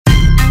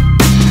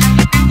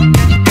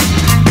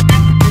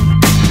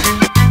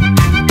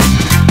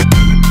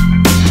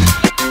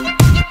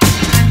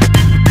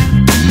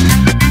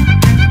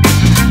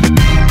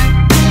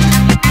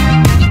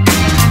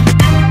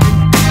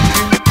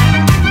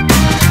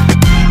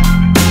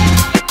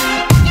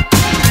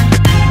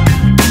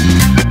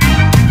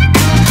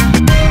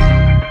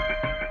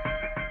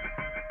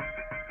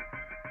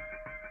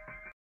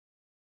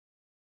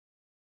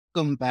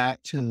Welcome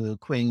back to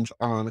Queens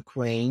on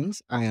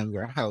Queens. I am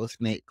your host,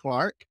 Nate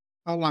Clark,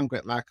 along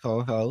with my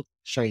co-host,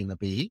 Shayna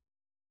B.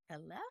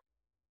 Hello.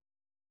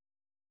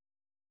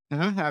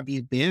 How have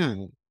you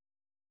been?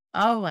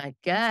 Oh my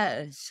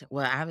gosh.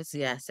 Well,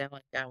 obviously, I sound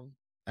like I'm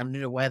under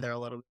the weather a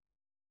little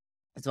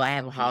bit. So I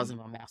have a halls Mm. in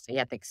my mouth. So you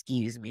have to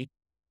excuse me.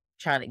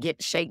 Trying to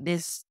shake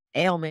this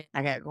ailment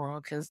I got going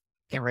on because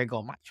getting ready to go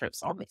on my trip.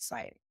 So I'm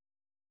excited.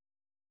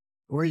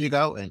 Where are you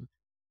going?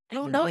 I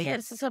don't know yet.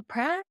 It's a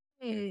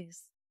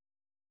surprise.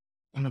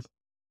 And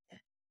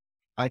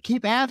I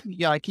keep asking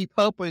you, I keep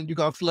hoping you're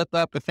going to slip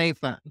up and say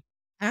something.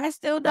 I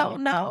still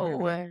don't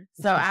know.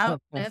 So I'll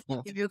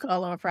definitely give you a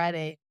call on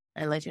Friday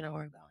and let you know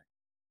where I'm going.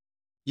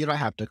 You don't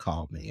have to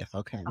call me. It's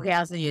okay. Okay,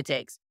 I'll send you a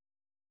text.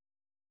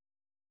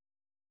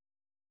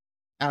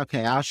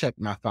 Okay, I'll check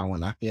my phone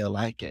when I feel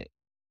like it.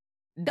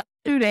 Don't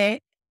do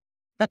that.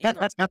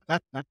 It's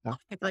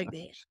like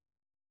that.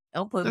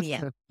 Don't put me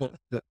out.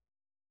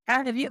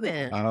 How have you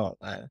been? Oh,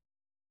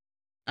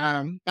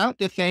 about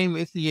the same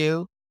as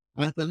you.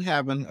 I've been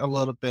having a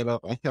little bit of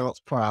a health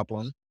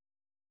problem.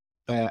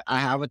 But I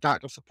have a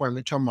doctor's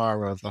appointment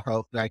tomorrow, so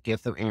hopefully I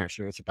get some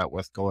answers about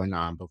what's going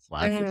on before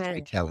I just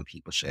be Good, telling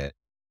people shit.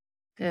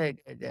 good.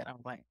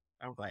 I'm glad.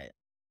 I'm glad.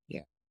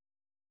 Yeah,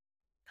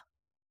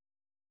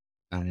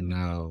 I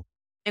know.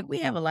 Think we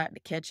have a lot to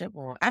catch up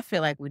on. I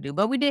feel like we do,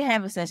 but we did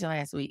have a session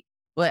last week.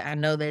 But I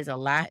know there's a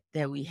lot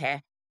that we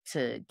have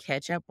to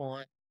catch up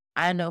on.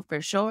 I know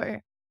for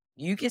sure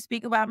you can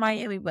speak about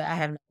Miami, but I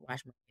have not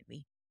watched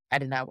Miami. I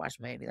did not watch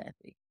Miami last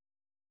week.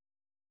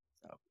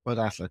 So Well,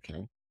 that's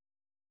okay.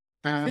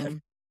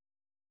 Um,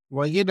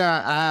 well,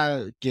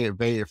 I get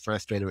very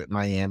frustrated with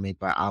Miami,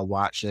 but I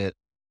watch it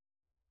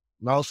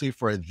mostly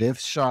for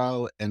this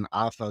show and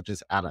also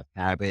just out of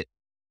habit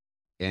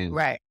and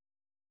right.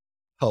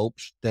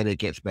 hopes that it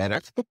gets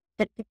better.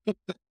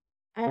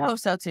 I hope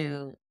so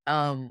too.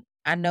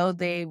 I know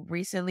they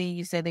recently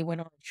you said they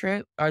went on a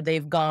trip or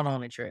they've gone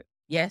on a trip.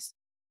 Yes?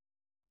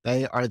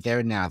 They are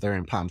there now. They're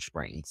in Palm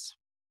Springs.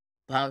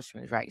 Palm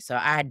Springs, right. So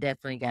I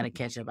definitely gotta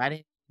catch up. I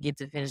didn't get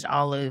to finish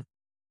all of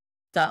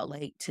Salt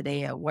Lake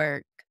today at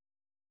work.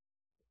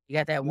 You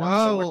got that one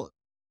short No,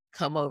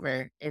 come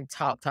over and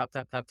talk. So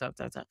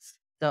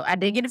I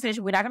didn't get to finish.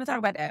 We're not gonna talk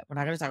about that. We're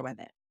not gonna talk about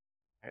that.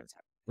 We're gonna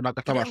talk. we're not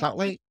going to talk But about that Salt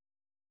Lake.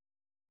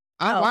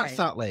 I oh, watched okay.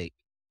 Salt Lake.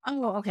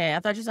 Oh, okay. I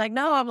thought you was like,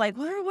 no, I'm like,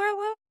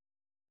 where?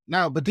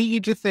 No, but did you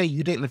just say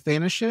you didn't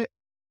finish it?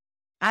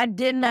 I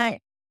did not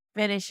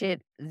finish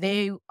it.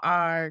 They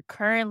are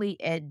currently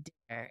at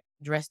dinner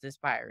dressed as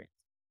pirates.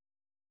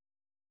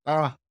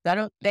 Oh, I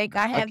don't think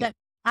I have okay. that.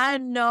 I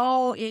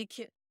know it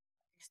can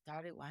I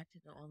started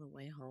watching it on the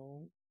way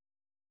home,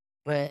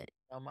 but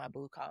my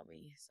boo called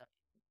me, so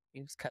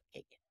he was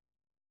cupcaking.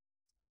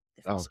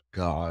 Oh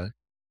God.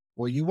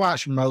 Well, you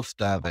watched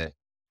most of it,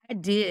 so I we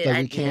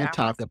did. can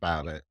talk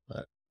about it.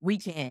 But We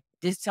can.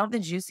 Did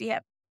something juicy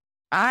happen?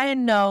 I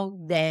know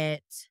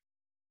that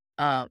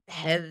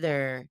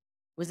Heather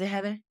was it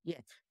Heather? Yeah.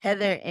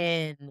 Heather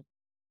and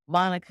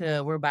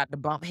Monica were about to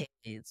bump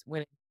heads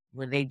when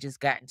they just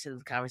got into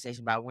the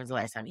conversation about when's the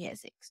last time you had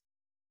sex.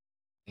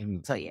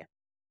 and, So yeah.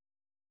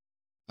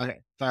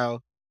 okay,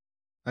 so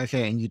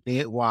okay, and you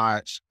did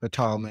watch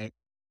Potomac,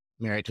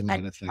 Married to I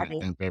Medicine,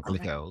 did. and Beverly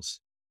Okay. Hills.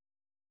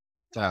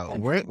 So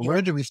Yeah.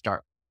 where do we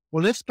start?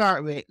 Well, let's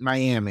start with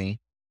Miami.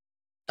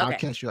 I'll Okay.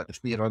 catch you up to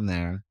speed on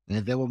there,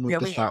 and then we'll move Yeah,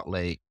 to we Salt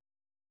Lake,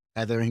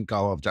 and then we can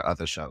go over to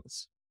other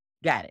shows.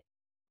 got it.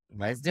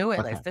 Let's do it.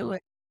 Let's Okay. do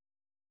it.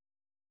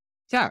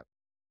 So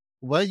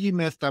what you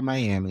missed on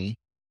Miami?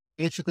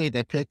 Basically,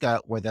 they pick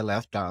up where they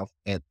left off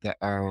at the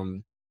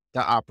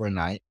opera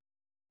night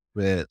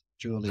with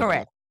Julia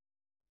Correct.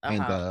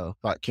 and Uh-huh. the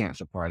butt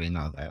cancer party and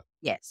all that.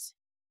 Yes.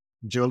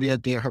 Julia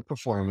did her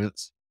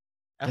performance,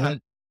 Uh-huh.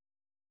 and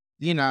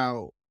you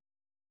know,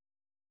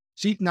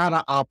 she's not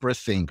an opera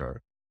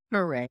singer,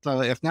 Correct. so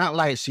it's not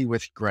like she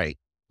was great.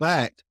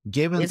 But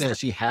given It's that the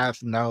she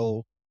has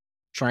no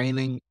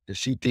training,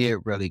 she did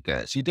really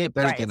good. She did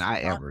better right. than It's the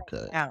I thought ever that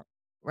could. counts.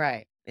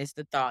 Right. It's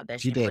the thought that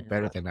She she did put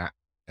better out. than I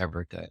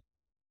ever could.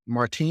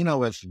 Martina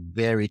was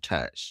very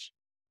touched.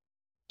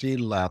 She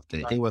loved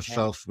it. It was Okay.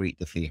 so sweet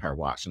to see her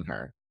watching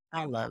her.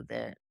 I love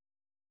that.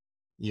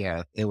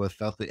 Yeah, it was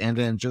so sweet. And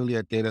then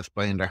Julia did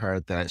explain to her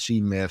that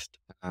she missed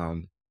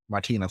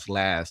Martina's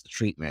last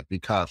treatment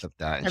because of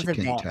that, and Because she of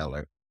couldn't that. tell her.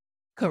 And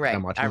Correct. I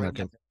Martina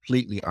remember.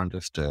 completely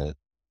understood.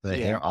 But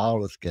it Yeah.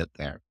 always get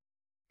there.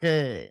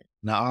 Good.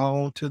 Now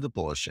on to the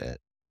bullshit.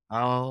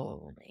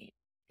 Oh man.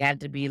 Got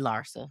to be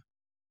Larsa.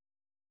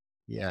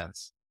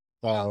 Yes.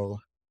 So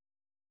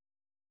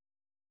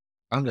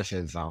I'm just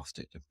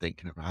exhausted just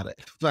thinking about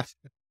it.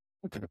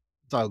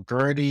 So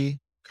Gertie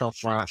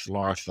confronts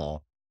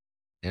Larsa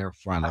in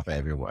front of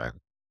everyone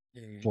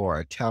Mm.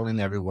 for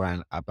telling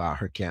everyone about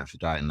her cancer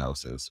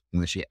diagnosis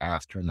when she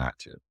asked her not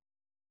to.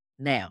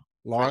 Now,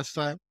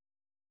 Larsa,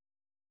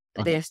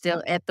 okay, they're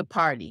still at the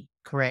party,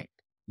 correct?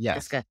 yes,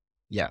 Discuss. All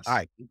yes.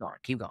 right,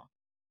 keep going.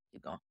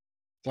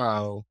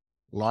 So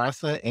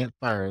Larsa at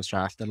first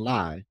tries to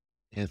lie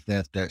and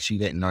says that she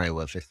didn't know it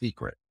was a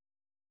secret.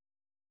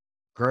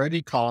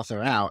 Gertie calls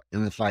her out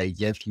and it's like,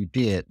 yes, you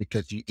did,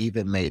 because you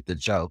even made the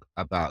joke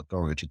about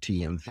going to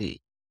TMZ.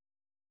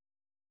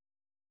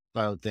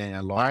 So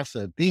then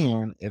Larsa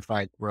then is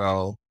like,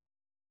 well,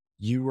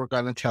 you were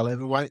going to tell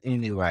everyone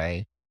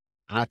anyway.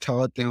 I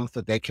told them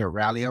so they can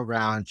rally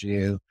around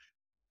you.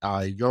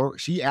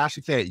 She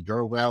actually said,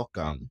 you're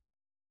welcome.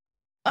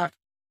 Uh,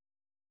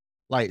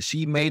 Like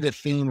she made it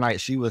seem like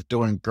she was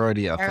doing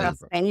Gertie a her a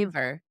favor.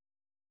 favor.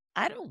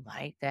 I don't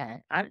like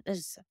that. I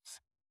just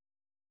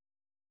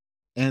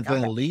And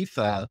okay. then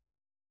Lisa,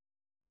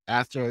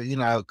 after,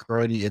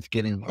 Gertie is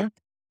getting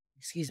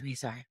Excuse me,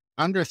 sorry.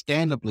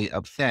 understandably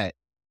upset,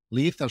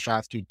 Lisa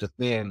tries to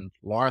defend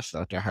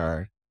Larsa to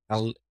her.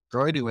 And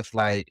Gertie was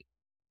like,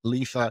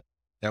 Lisa,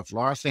 if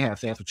Larsa had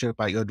said some shit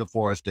about your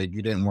divorce that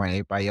you didn't want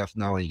anybody else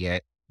knowing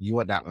yet, you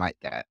would not like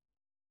that.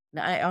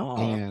 Oh,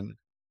 And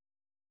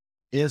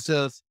it's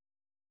just,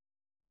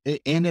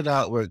 it ended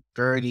up with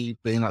Gertie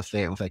being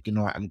upset and was like, you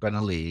know what, I'm going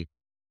to leave.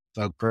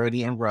 So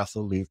Gertie and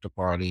Russell leave the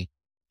party.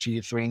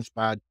 She swings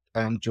by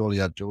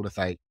Julia. Julia's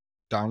like,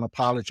 don't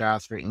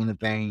apologize for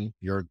anything.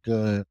 You're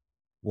good.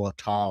 We'll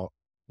talk.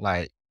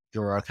 Like,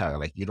 you're okay.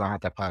 Like, you don't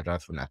have to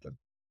apologize for nothing.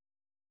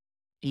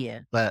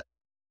 yeah. But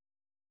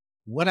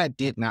what I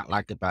did not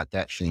like about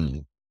that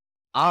scene,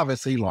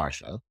 obviously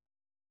Larsa,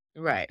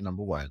 Right.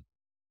 number one.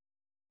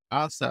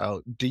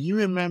 Also, do you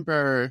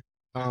remember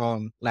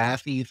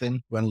last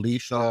season when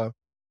Lisa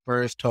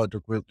first told the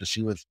group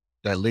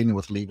that Lena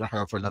was leaving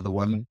her for another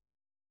woman?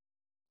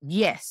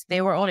 Yes,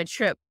 they were on a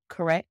trip,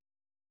 correct?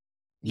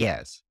 Yeah.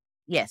 Yes.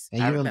 Yes,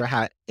 And I you remember remember.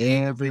 how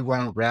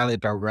everyone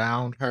rallied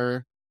around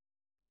her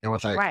and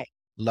was like Right.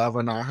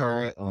 loving on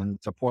her and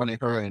supporting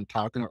her and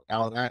talking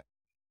all that?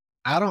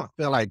 I don't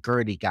feel like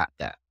Gertie got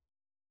that.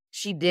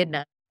 She did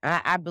not.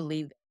 I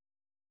believe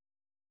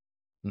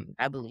that. Mm.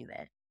 I believe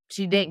that.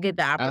 She didn't get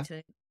the I,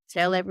 opportunity to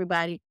tell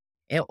everybody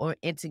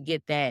and to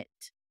get that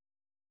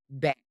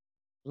back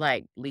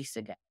like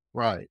Lisa got.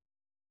 right.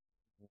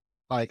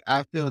 Like,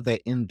 I feel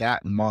that in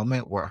that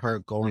moment with her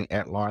going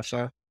at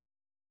Larsa,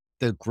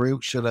 the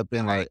group should have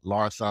been like,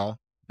 Larsa,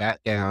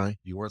 back down.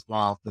 You were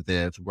wrong for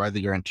this. Whether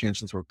your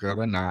intentions were good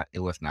or not, it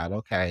was not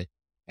okay.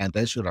 And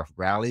they should have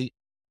rallied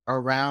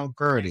around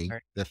Gertie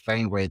Her. the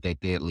same way they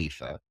did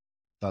Lisa.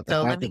 So the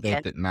So let fact me that they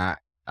guess. did not,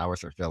 I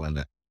was feeling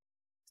it.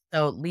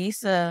 So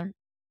Lisa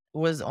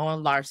was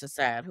on Larsa's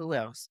side. Who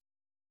else?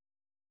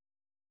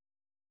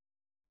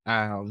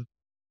 Um,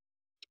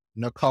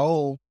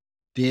 Nicole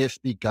did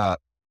speak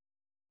up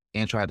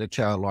and tried to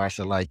tell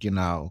Larsa, like,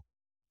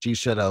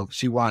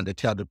 she wanted to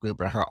tell the group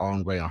in her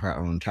own way on her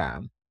own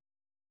time.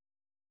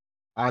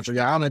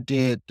 Adriana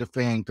did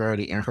defend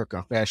Gertie in her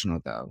confessional,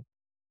 though.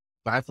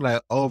 But I feel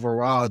like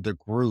overall, the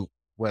group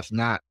was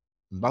not,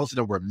 most of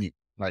them were mute.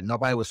 Like,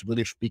 nobody was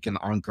really speaking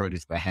on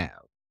Gertie's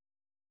behalf.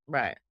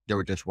 Right. They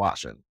were just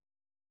watching.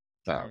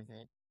 So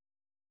Mhm.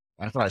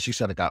 I feel like she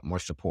should have got more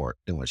support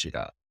than what she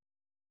got.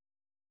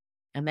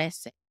 And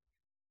that's it.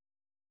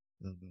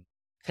 Mhm.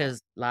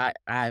 Because like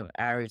I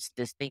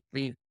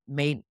distinctly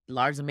made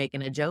Larsa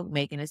making a joke,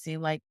 making it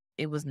seem like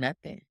it was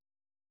nothing.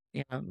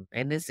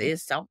 And this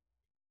is something.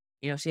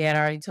 She had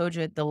already told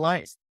you at the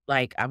lunch,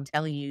 like, I'm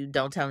telling you,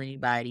 don't tell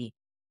anybody.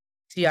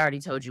 She already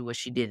told you what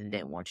she did and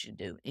didn't want you to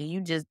do. And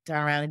you just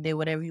turn around and did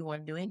whatever you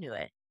want to do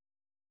anyway.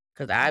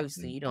 Because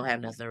obviously Mhm. you don't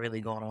have nothing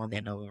really going on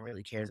that no one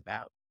really cares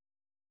about.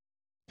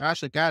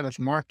 Actually, got us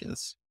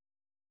Marcus.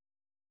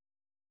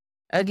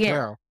 Again,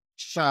 Well,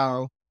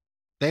 so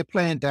they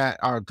planned that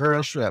our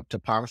girls trip to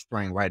Palm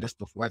Spring right just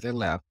before they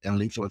left, and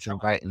Lisa was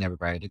inviting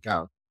everybody to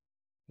go.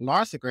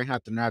 Larsa going to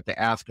have to not to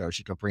ask her if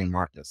she could bring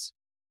Marcus.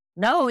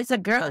 no, it's a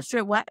girls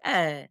trip. What?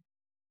 They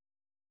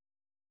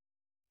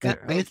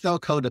Girls. so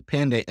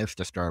codependent, it's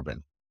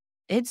disturbing.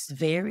 It's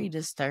very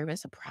disturbing.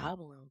 It's a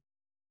problem.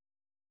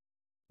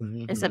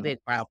 It's a Hmm.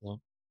 big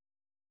problem.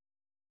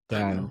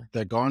 Then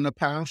they're going to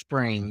Palm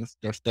Springs.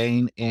 They're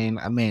staying in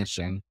a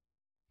mansion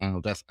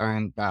that's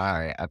owned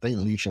by, I think,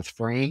 Lisa's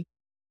friend.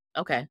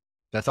 Okay.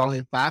 That's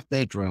only 5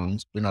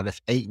 bedrooms.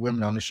 There's 8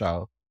 women on the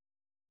show.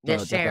 So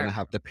Just they're going share. to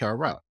have to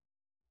pair up.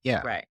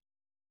 Yeah. Right.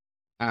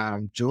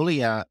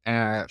 Julia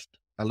asked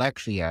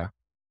Alexia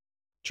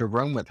to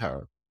room with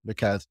her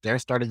because they're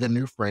starting a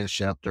new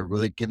friendship. They're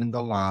really getting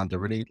along. They're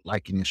really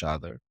liking each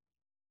other.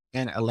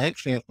 And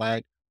Alexia's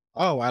like,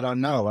 oh, I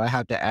don't know. I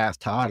have to ask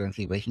Todd and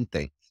see what he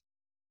thinks.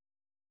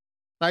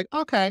 Like,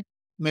 okay,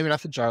 maybe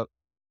that's a joke.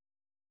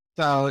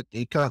 So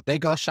because they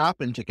go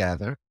shopping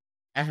together,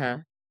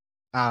 Uh-huh.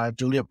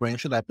 Julia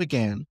brings it up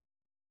again.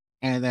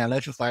 And then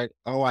Alexia's like,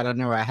 oh, I don't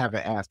know. I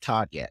haven't asked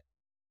Todd yet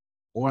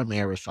or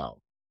Marisol.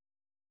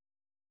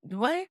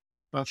 What?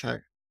 Okay.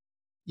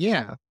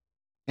 Yeah.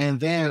 And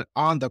then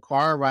on the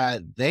car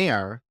ride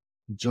there,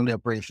 Julia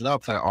brings it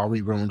up, like, are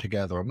we rooming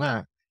together or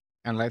not?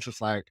 And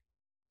Alexia's like,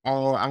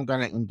 oh, I'm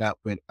gonna end up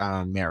with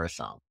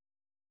Marisol.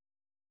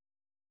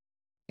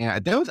 And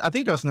I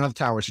think there was another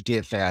time where she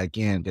did say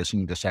again that she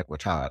needed to check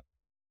with Todd.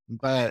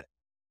 But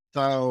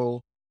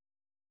so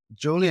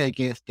Julia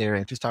gets there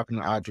and she's talking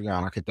to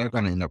Adriana because they're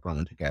gonna end up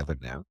running together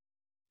now.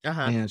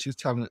 Uh-huh. And she's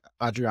telling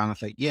Adriana,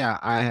 like, yeah,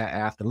 I had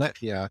asked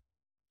Alexia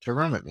to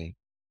room with me.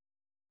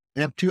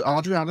 And to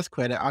Adriana's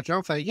credit,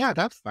 Adriana's like, yeah,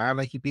 that's fine.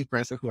 Like, you be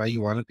friends with who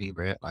you want to be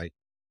with. Like,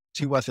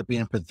 she wasn't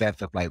being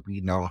possessive like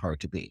we know her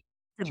to be.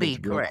 To She was be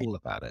real correct. cool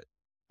about it.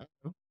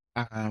 Mhm.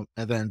 And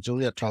then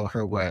Julia told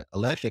her what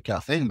Alexia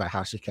kept saying about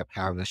how she kept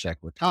having a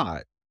check with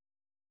Todd.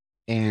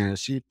 And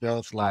she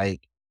feels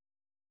like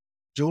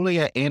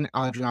Julia and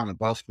Adriana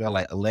both feel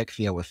like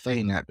Alexia was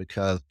saying that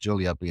because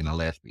Julia being a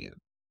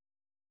lesbian.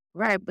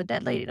 Right, but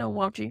that lady don't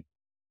want you.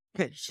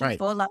 She Right.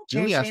 full out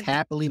there, Julia's she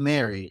happily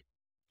married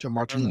to Mhm.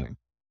 Martina.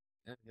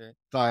 Mhm.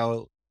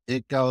 So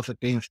it goes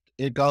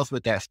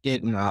with that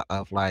stigma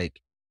of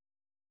like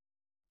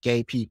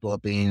gay people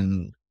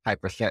being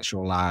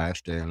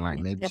hypersexualized and like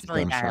It's maybe she's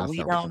definitely feeling not. shy We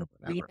selfish don't or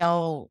we whatever.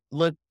 don't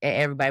look at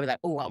everybody like,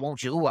 "Oh, I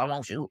want you. Ooh, I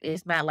want you."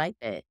 It's not like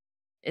that.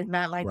 It's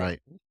not like that.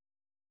 Right.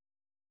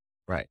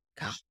 Right.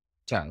 God,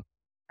 So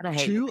I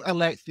hate when to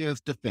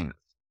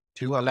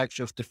people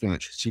Alexia's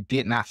defense, she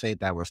did not say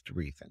that was the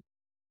reason.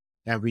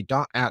 And we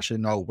don't actually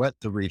know what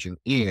the reason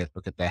is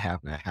because they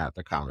haven't had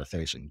the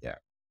conversation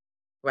yet.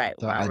 right,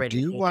 So well, I already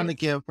did. I do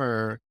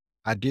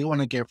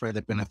want to give her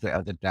the benefit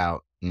of the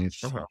doubt and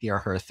Uh-huh. hear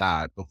her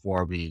side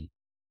before we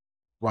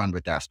run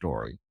with that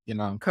story, you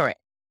know? Correct.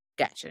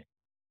 Gotcha.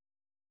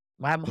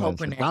 Well, I'm Because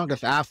hoping as that long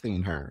as I've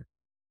seen her,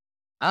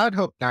 I'd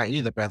hope not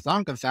either, but as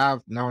long as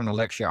I've known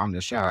Alexia on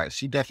the show,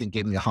 she doesn't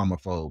give me a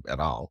homophobe at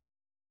all.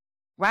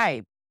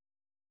 right.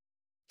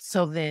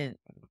 So then,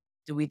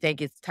 do we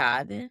think it's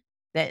Todd then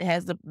that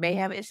has the may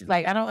have issues?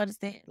 Like, I don't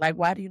understand. Like,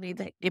 why do you need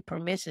to get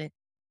permission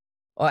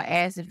or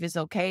ask if it's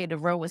okay to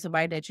roll with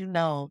somebody that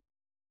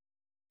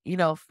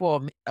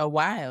for a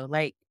while?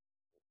 Like,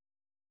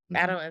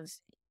 I Mhm. don't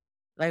understand.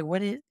 Like,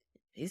 what is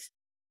it's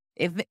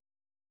if it,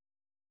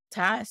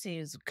 Todd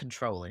seems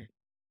controlling. I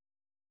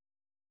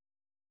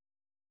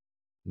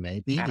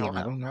Maybe, don't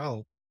I know. don't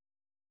know.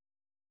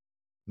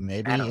 I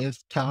Maybe don't.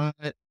 it's Todd.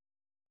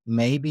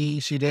 Maybe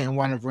she didn't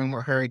want to room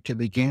with her to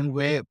begin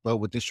with, but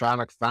was just trying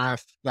to find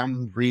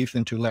some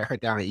reason to let her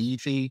down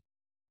easy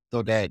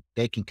so that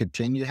they can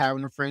continue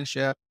having a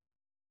friendship.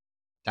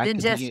 That Then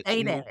could be just it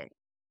say too. that.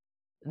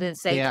 Then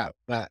say Yeah, that.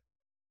 but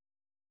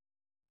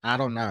I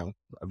don't know.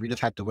 We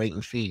just have to wait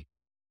and see.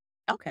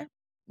 Okay.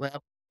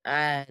 Well,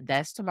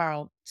 that's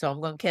tomorrow. So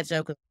I'm gonna catch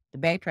up with the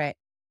backtrack,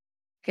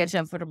 catch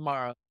up for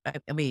tomorrow. I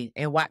mean,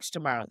 and watch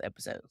tomorrow's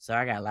episode. So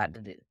I got a lot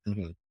to do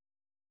Mhm.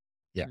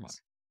 tomorrow.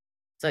 Yes.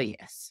 So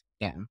yes.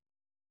 Yeah.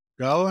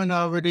 Going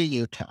over to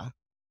Utah.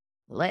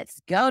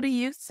 Let's go to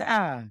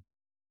Utah.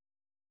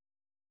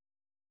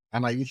 I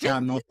know you Just saw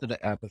most of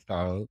the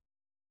episode.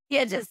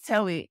 yeah, just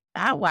tell me.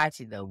 I watch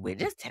it though, but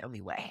just tell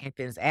me what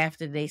happens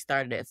after they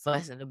started that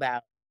fussing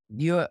about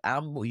you're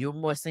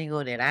more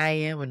single than I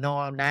am, and no,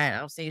 I'm not.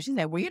 I'm single. She's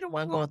like, well, you're the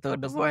one going through a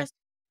divorce.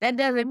 That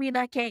doesn't mean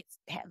I can't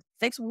have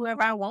sex with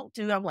whoever I want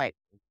to. I'm like,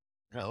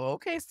 oh,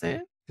 okay,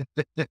 sir.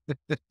 I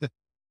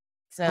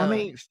So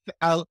mean,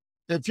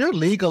 if you're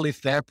legally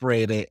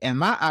separated, in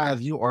my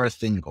eyes, you are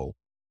single.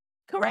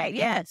 correct,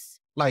 yes.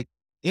 Like,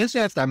 it's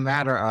just a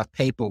matter of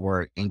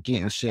paperwork and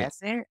getting shit,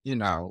 That's it. you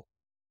know,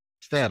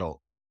 settled.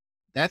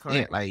 That's it.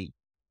 Correct. Like,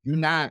 you're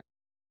not,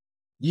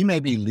 you may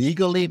be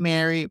legally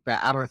married,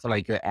 but I don't feel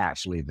like you're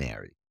actually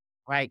married.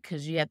 Right.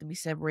 Cause you have to be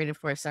separated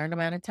for a certain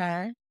amount of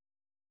time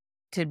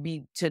to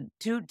be to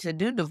do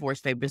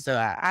divorce papers. So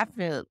I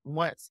feel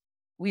once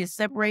we are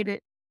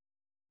separated,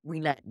 we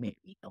not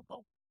married no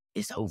more.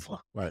 It's over.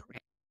 Right.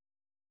 Correct.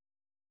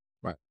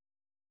 Right.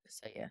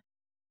 So yeah.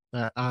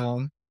 But,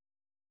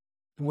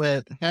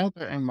 with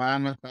Heather and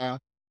Monica,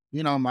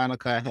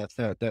 Monica had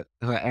said that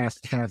her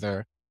asked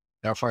Heather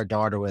if her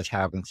daughter was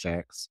having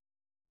sex,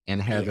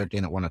 and Yeah. Heather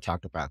didn't want to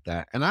talk about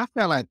that. And I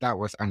felt like that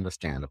was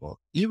understandable.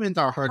 Even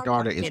though her I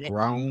daughter is get it.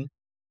 grown,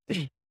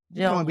 You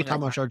you don't don't want to be wanna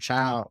talking about your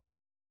child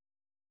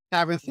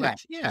having right.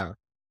 sex. Yeah.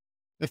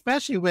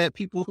 Especially with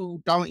people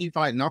who don't even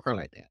like know her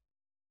like that.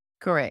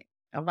 Correct.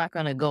 I'm not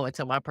gonna go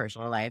into my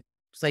personal life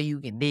so you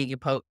can dig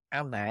and poke.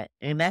 I'm not.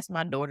 And that's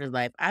my daughter's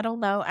life. I don't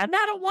know. And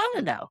I don't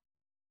wanna know.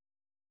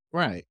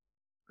 Right.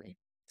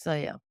 So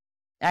yeah.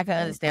 I can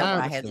So understand I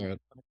why Heather understood.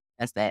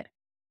 that's that.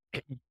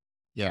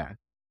 Yeah.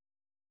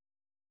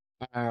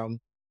 Um,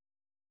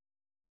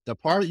 the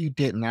part you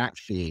did not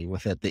see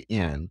was at the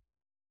end.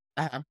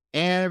 Uh-huh.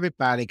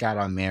 Everybody got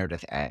on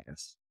Meredith's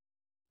ass.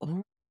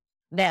 Mhm.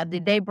 Now,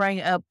 did they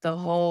bring up the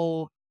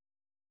whole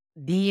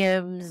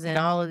DMs and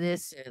all of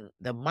this and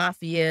the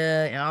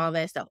mafia and all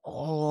that stuff?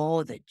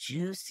 Oh, the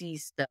juicy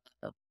stuff.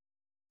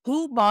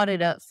 Who brought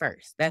it up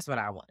first? That's what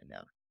I want to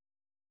know.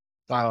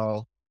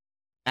 So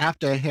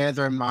after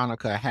Heather and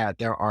Monica had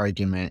their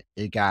argument,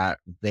 it got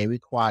very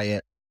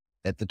quiet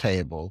at the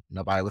table.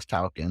 Nobody was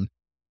talking.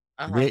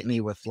 Uh-huh.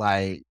 Whitney was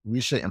like,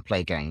 we shouldn't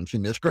play games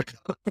in this group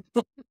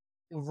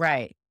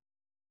Right.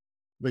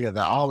 because it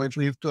always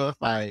leads to a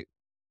fight.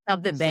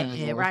 Something bad,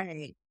 So,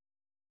 right.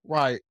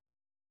 right.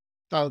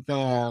 So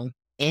then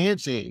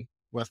Angie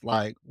was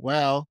like,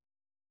 well,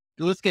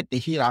 let's get the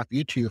heat off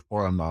you two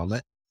for a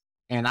moment.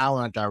 And I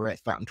want to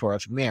direct something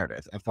towards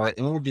Meredith. And so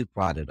Angie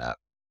brought it up.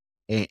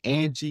 and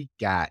Angie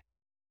got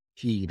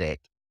heated.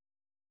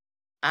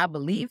 I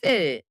believe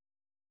it.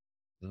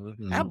 I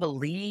Mhm.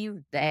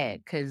 believe that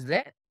because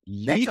that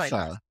joint was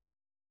Lisa,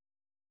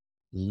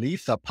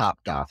 Lisa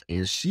popped off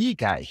and she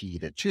got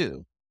heated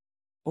too.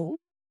 ooh,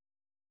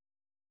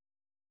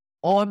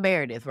 on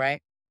Meredith,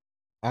 right?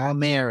 On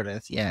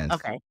Meredith, yes.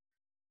 Okay.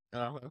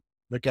 Uh-huh.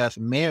 Because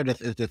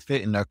Meredith is just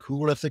sitting there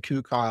cool as a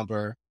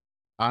cucumber,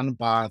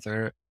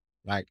 unbothered.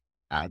 Like,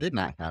 I did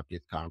not have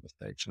these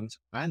conversations.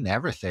 I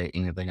never said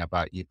anything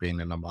about you being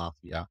in the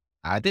mafia.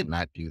 I did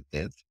not do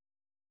this.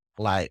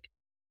 Like,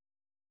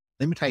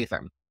 let me tell you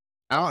something.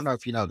 I don't know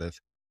if you know this.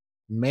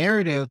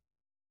 Meredith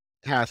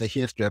has a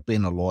history of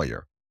being a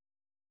lawyer.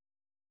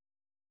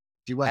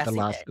 She went I to see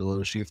law that.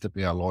 school. She used to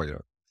be a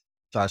lawyer.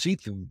 So she's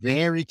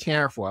very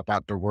careful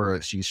about the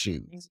words she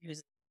chooses. He's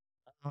using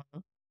uh-huh.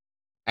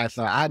 And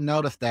so I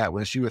noticed that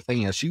when she was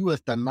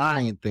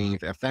denying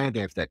things and saying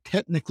things that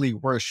technically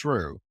were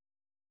true.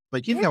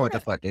 But you know what the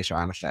Yeah, fuck they're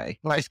trying to say.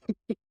 Like,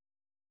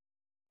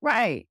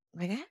 right.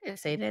 Like, I didn't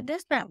say that.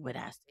 That's not what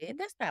I said.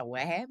 That's not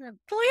what happened.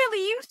 Clearly,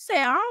 you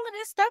said all of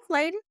this stuff,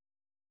 lady.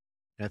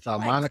 and so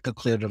Like, Monica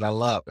cleared it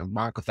all up. And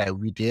Monica said,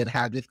 we did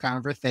have these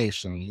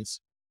conversations.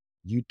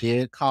 You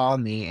did call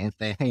me and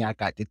say, hey, I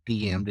got the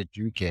DM. Did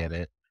you get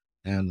it?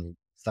 And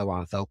so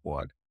on and so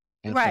forth.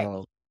 And right.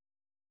 so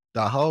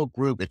the whole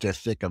group is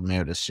just sick of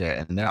Meredith's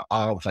shit. And they're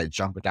all like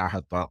jumping down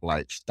her throat,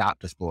 like, stop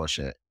this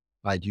bullshit.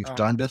 Like, you've Uh,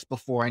 done this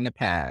before in the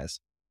past.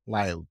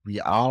 Like, we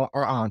all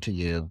are on to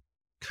you.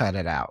 Cut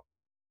it out.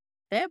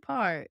 that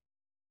part.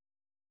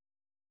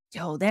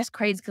 Yo, that's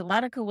crazy. Cause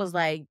Monica was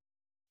like,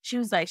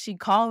 she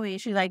called me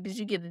and she's like, did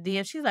you get the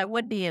DM? She's like,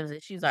 what DMs?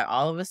 And she's like,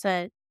 all of a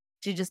sudden,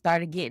 she just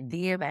started getting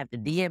DM after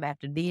DM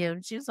after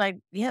DM. She was like,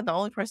 yeah, the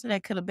only person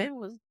that could have been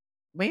was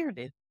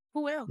Meredith.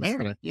 Who else?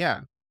 Meredith,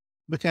 yeah.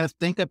 Because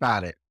think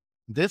about it.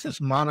 This is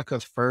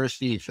Monica's first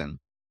season.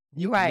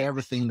 You've Right.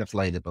 never seen this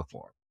lady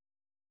before.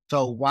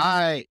 So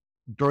why,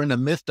 during the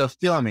midst of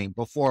filming,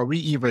 before we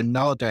even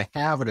know they're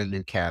having a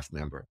new cast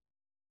member,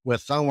 would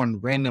someone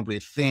randomly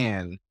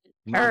send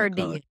Her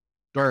Monica DM.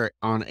 dirt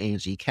on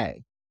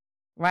AGK?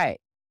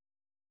 Right.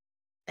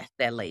 That's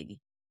that lady.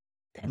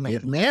 That It's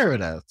lady.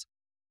 Meredith.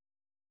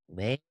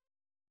 Man.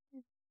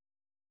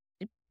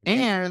 That,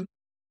 And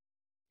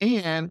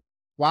and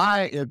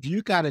why, if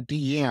you got a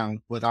DM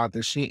with all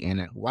this shit in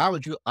it, why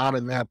would you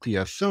automatically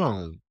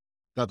assume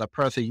that the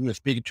person you were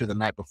speaking to the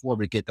night before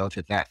would get those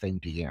exact same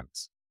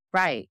DMs?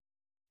 right.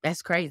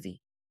 That's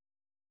crazy.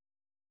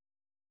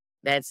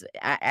 That's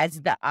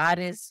the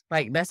oddest,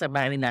 like, that's a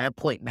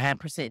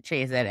 99.9%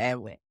 chance that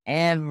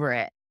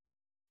ever.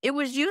 It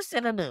was you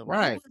sending them. You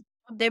Right. was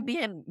they're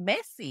being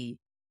messy.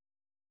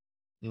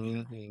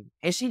 Mhm.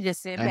 And she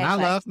just sent And back I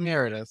like, love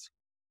Meredith.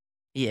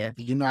 yeah,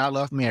 You know I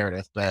love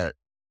Meredith, but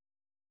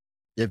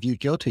if you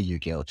guilty, you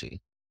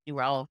guilty. you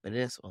wrong for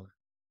this one.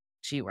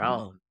 She Mm.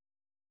 wrong.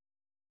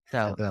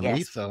 And So then yes.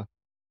 Lisa,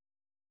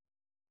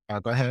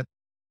 go ahead.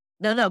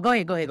 No, go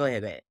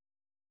ahead.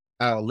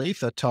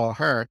 Lisa told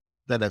her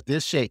that if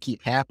this shit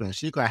keep happening,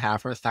 she's gonna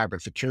have her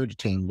cybersecurity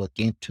team look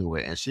into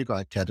it, and she's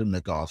gonna tell them to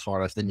go as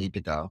far as they need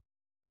to go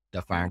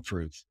to find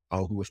truth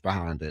on who was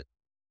behind it.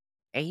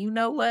 And you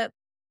know what?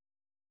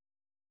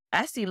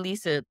 I see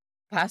Lisa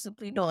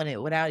possibly doing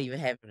it without even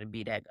having to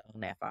be that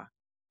gone that far.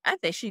 I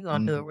think she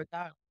gonna do it Mhm.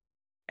 regardless.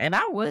 And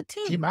I would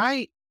She too.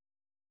 might.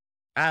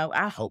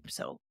 I hope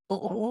so.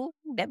 Oh,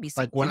 that'd be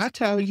some Like when I juicy.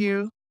 tell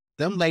you,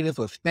 them ladies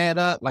was fed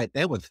up, like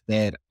they was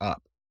fed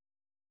up.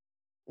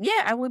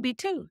 Yeah, I would be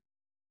too.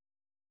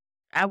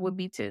 I would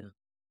be too.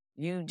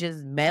 You just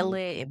Mm.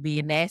 meddling and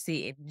being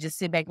nasty and just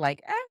sit back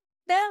like,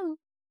 no.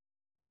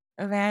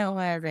 That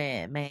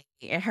wasn't me.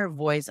 And her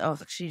voice, oh,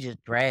 she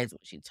just drags when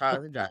she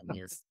talks. It drives me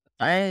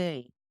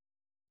insane.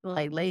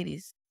 Like,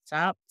 ladies,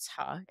 stop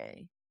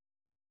talking.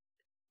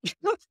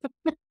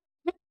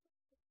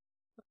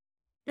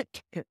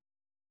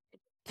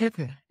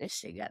 This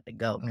shit got to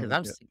go because Oh,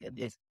 I'm yeah. sick of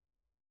this.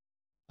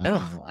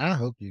 Ugh. I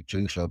hope you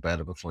do feel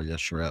better before your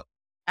trip.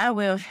 I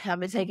will. I've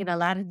been taking a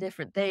lot of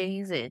different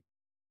things and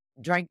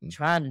Mm.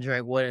 trying to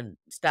drink water and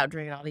stop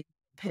drinking all these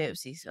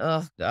Pepsis.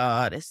 Oh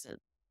God, it's an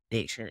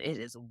addiction. It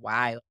is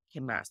wild.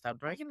 Cannot stop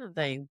drinking the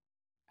thing.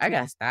 I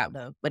gotta stop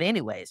though. But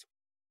anyways,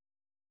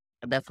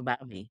 enough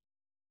about me.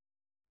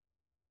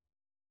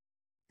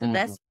 So Mhm.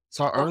 that's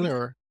So what we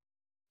go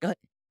ahead.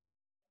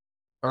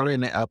 earlier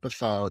in the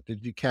episode,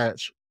 did you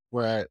catch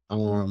where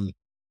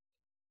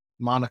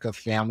Monica's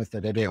family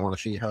said they didn't want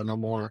to see her no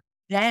more,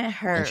 That and she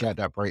hurt. had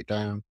that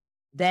breakdown?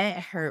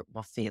 That hurt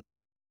my feelings.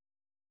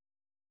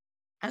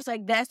 I was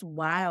like, that's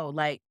wild.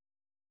 Like,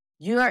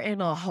 you're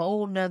in a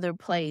whole nother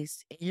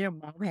place and your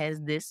mom has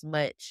this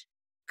much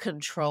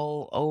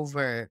control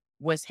over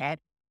what's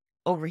happening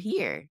over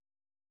here.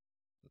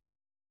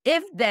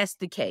 If that's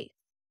the case,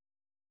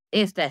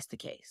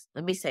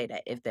 let me say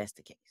that if that's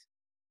the case,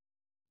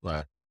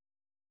 Right.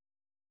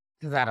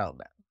 because I don't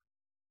know.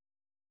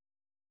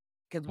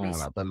 Because I don't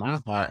know, but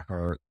my heart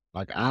hurt.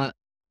 Like I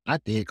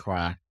did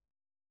cry.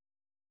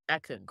 I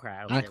couldn't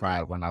cry I when it was.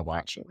 cried when I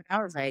watched it.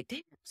 I was like, damn.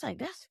 I was like,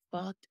 that's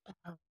fucked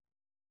up.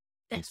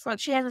 That's fuck.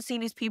 She hasn't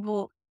seen these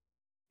people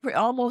for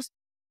almost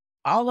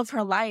all of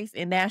her life,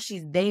 and now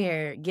she's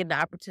there getting the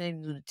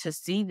opportunity to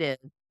see them,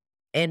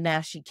 and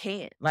now she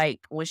can't.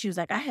 Like, when she was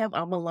like, I'm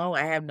alone,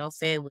 I have no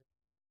family."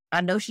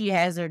 I know she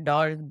has her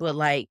daughters, but,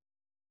 like,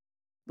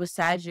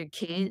 besides your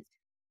kids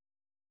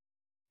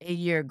and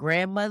your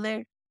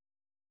grandmother,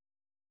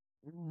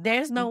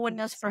 there's no one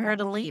else for her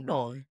to lean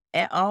on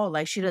at all.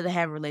 Like, she doesn't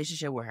have a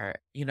relationship with her,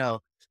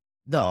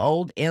 the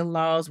old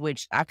in-laws,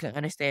 which I can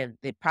understand,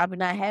 they probably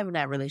not having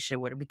that relationship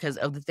with her because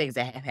of the things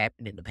that have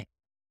happened in the past.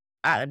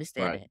 I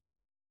understand Right. that.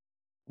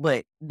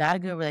 But not a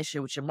good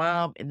relationship with your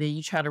mom, and then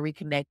you try to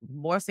reconnect with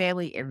more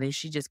family, and then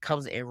she just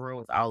comes and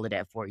ruins all of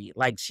that for you.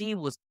 Like, she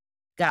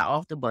got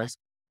off the bus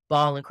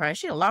bawling, crying.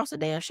 She done lost her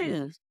damn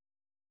shoes.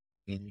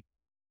 Mhm.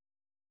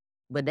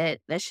 But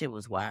that shit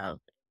was wild.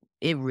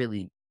 It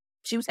really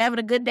She was having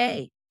a good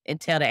day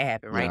until that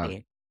happened right Yeah.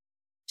 there.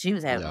 She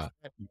was having a Yeah.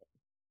 fun day,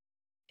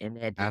 and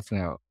that I just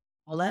felt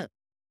all up.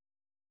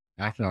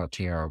 I felt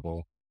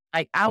terrible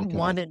Like, I because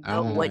wanna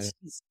know what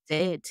she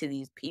said to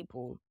these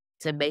people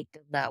to make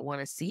them not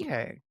wanna see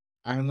her.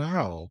 I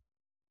know.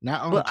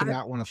 Not only But to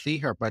not want to see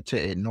her, but to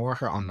ignore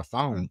her on the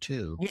phone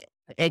too. yeah,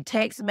 and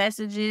text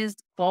messages,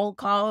 phone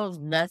calls,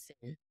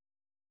 nothing.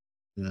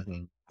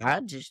 Hmm.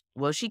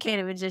 She can't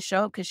even just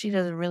show up because she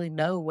doesn't really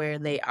know where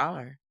they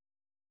are,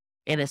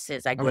 in a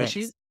sense, I I mean,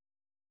 guess.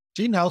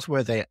 she knows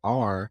where they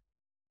are,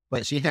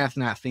 but she has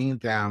not seen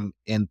them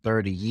in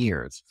 30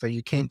 years. So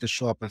you can't just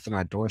show up on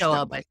my Show doorstep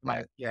up at like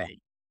somebody that,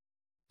 right,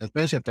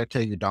 especially if they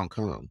tell you don't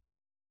come.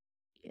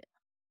 yeah,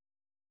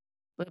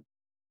 but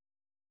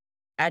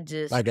I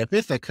just Like if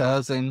it's a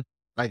cousin,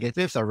 like if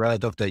it's a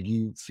relative that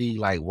you see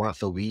like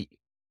once a week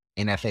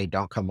and they say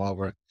don't come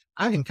over,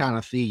 I can kind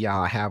of see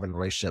y'all having a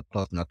relationship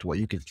close enough to where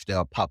you can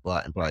still pop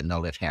up and be like, no,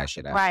 let's hash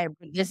it out. right,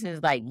 but this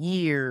is, like,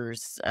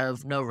 years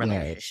of no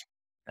Yeah, relationship,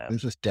 so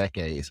this is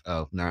decades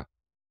of not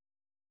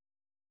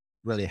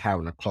really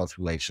having a close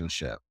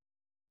relationship.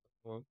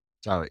 mhm.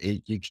 So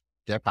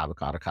they probably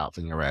call the cops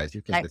on your ass.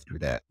 You can't Like, just do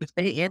that.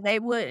 they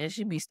would, and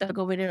she'd be stuck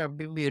over there in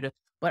Bermuda,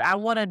 but I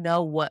wanna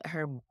know what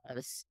her mom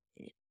said.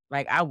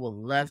 Like, I would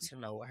love to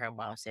know what her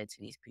mom said to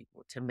these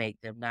people to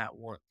make them not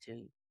want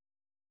to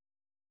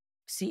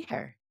see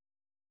her.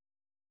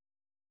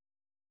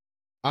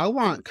 I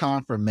want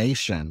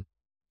confirmation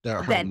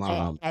that her That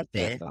mom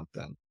said happened.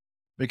 something.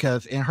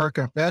 Because in her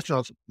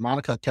confessionals,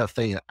 Monica kept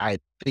saying, I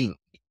think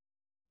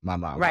my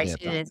mom Right,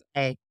 said something.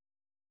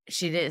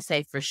 she didn't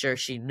say for sure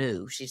she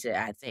knew. She said,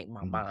 "I think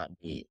my Mhm. mom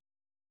did."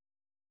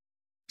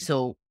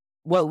 So,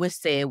 what was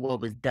said, what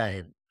was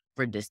done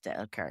for this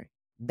to occur?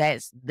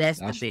 That's the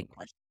That's big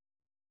question,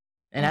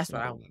 and that's that's what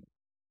what I I want.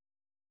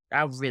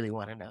 I really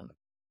wanna know.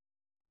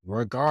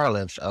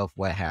 Regardless of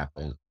what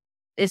happened,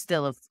 It's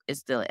still a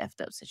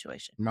effed up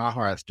situation. my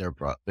heart still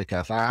broke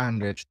because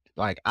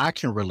I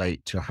can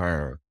relate to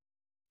her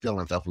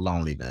feelings of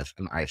loneliness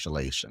and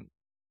isolation.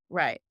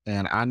 Right.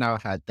 And I know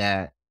how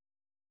that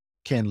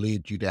can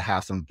lead you to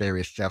have some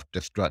very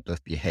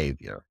self-destructive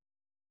behavior.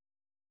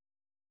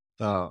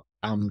 So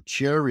I'm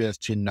curious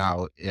to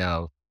know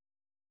if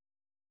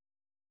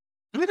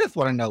I just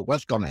want to know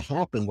what's going to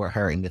happen with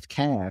her in this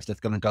cast that's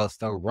going to go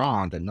so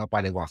wrong that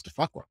nobody wants to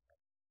fuck with her.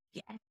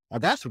 Yeah.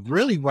 That's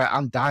really what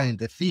I'm dying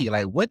to see.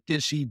 Like, what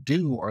did she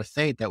do or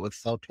say that was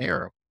so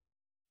terrible?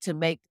 To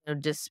make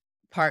them just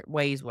part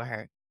ways with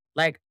her.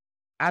 Like,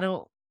 I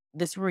don't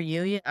this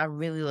reunion, I'm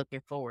really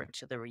looking forward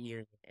to the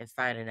reunion and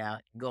finding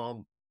out,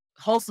 going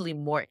hopefully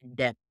more in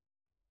depth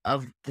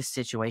of the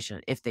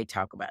situation if they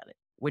talk about it,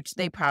 which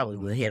they probably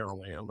will hit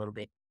on it a little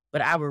bit.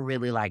 But I would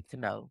really like to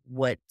know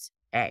what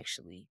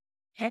actually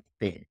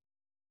happened.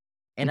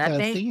 And I Because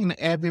think seeing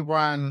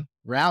everyone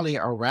rally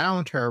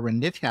around her when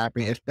this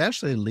happened,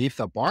 especially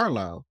Lisa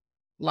Barlow,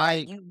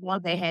 like,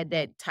 they had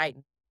that tight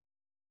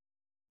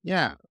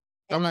yeah.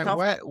 I'm like,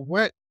 comfort.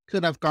 what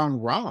could have gone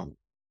wrong?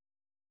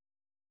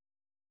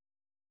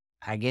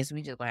 I guess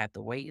we just gonna have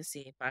to wait and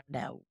see and find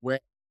out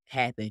what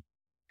happened.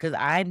 Cause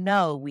I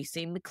know we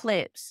seen the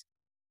clips,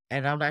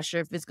 and I'm not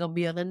sure if it's gonna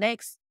be on the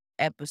next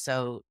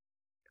episode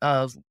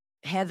of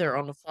Heather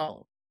on the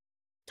phone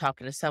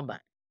talking to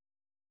somebody.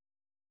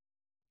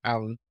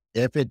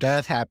 If it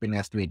does happen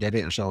next week, they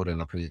didn't show it in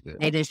the preview.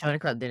 They didn't show the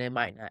clip, then it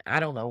might not. I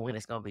don't know when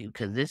it's gonna be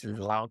because this is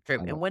a long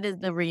trip. I And don't when is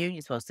the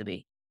reunion supposed to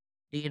be?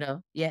 Do you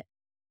know yet?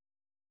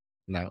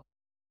 know.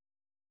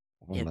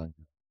 I don't Yeah. know.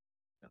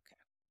 Okay.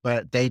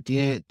 But they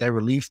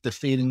released the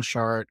seating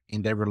chart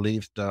and they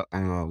released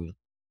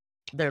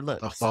Their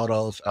the looks.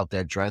 photos of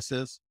their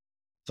dresses.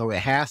 So it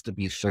has to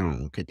be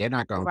soon because they're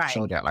not going to Right.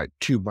 show that like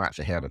 2 months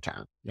ahead of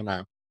time, you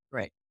know?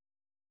 Right.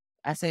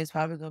 I say it's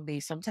probably gonna be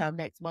sometime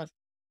next month.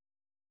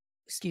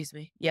 Excuse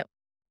me. Yep.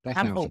 That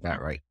I'm sounds hoping.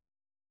 about right.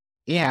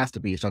 It has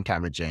to be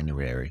sometime in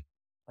January.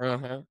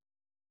 Uh-huh.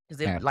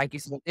 Because if, Has to like you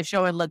be. said, if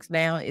showing looks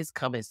now, it's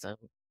coming soon.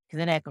 Because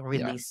they're not gonna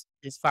Yeah, release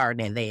this far in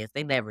advance.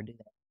 They never do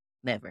that.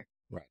 Never.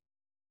 right.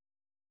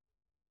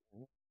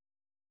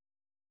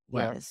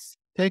 Well, Yes.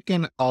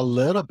 taking a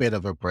little bit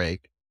of a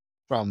break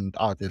from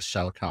all this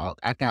show talk,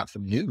 I got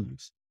some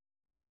news.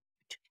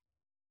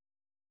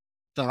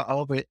 So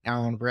over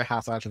on Real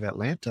Housewives of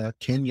Atlanta,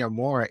 Kenya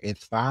Moore is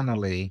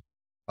finally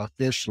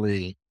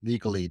officially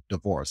legally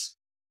divorced.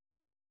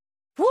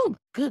 Whew,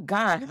 good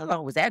God. How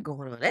long was that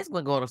going on? That's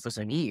been going on for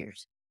some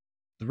years.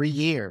 3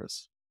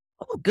 years.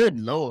 Oh, good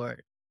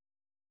Lord.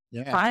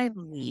 Yeah,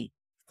 Finally.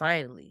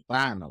 Finally.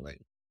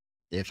 finally.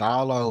 It's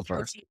all Oh,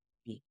 over. she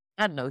happy.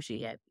 I know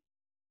she happy.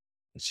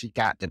 She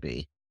got to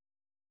be.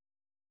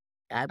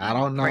 I I be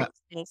don't know. praying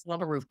dancing on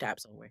the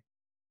rooftop somewhere.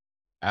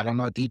 I don't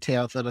know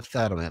details of the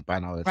settlement, but I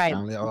know it's Right.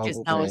 finally You over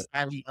just know it's with.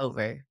 finally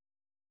over.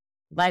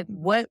 Like,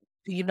 what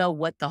do you know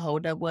what the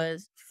holdup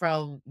was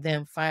from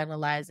them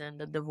finalizing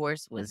the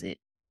divorce? Was it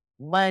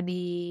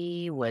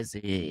money? Was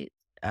it,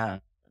 uh,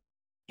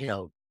 you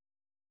know,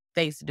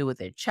 things to do with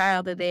their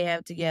child that they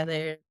have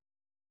together?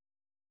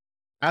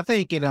 I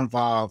think it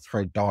involves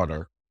her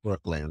daughter,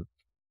 Brooklyn,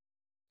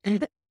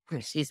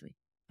 Excuse me.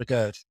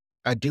 because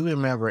I do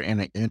remember in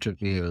an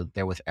interview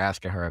they was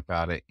asking her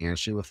about it, and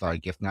she was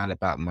like, "It's not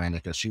about money,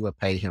 because she would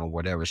pay him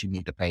whatever she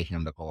need to pay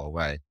him to go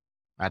away."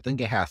 I think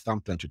it has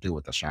something to do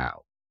with the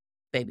child.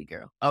 Baby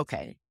girl.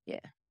 Okay. Yeah.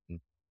 Mm,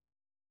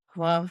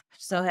 Well, I'm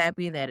so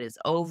happy that it's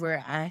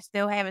over. I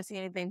still haven't seen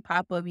anything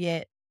pop up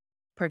yet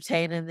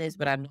pertaining to this,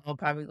 but I know I'm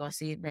probably gonna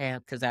see it now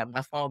because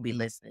my phone be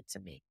listening to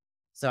me.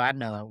 So I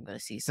know I'm gonna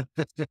see some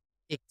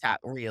TikTok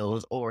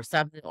reels or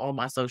something on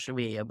my social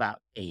media about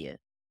Kenya.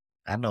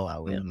 I know I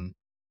will. mhm.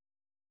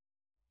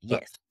 So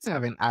Yes. I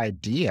have an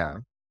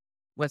idea.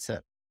 What's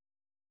up?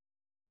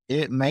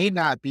 It may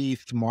not be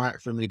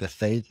smart for me to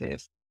say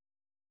this,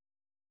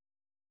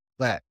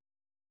 but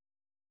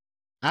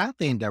I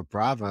think that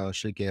Bravo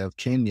should give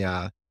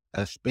Kenya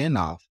a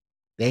spinoff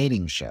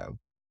dating show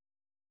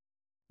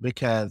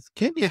because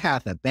Kenya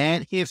has a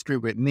bad history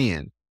with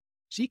men.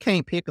 She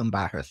can't pick them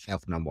by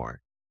herself no more.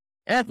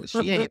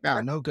 She ain't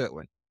about no good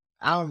one.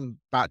 I'm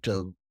about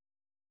to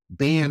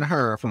ban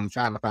her from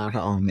trying to find her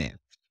own man.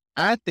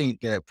 I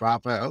think that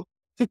Bravo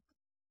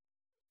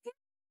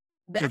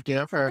That should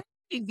give her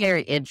be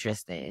very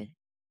interesting.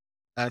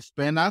 a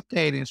spinoff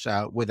dating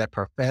show with a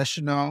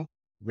professional,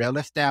 well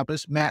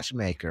established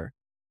matchmaker.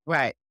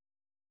 Right.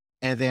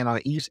 And then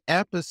on each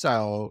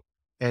episode,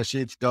 as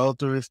she goes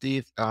through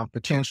these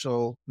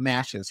potential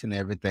matches and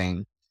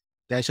everything,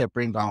 they should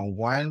bring on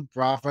one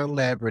Bravo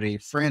celebrity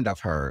friend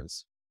of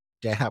hers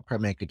to help her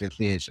make a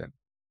decision.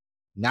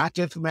 Not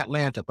just from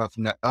Atlanta, but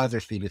from the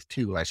other cities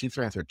too. Like she's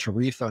friends with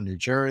Teresa in New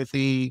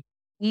Jersey,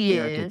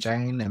 Erica Yes.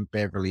 Jane in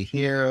Beverly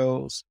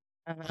Hills.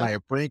 Uh-huh.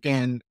 Like bring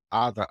in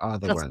all the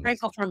other A ones.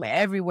 sprinkle from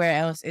everywhere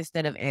else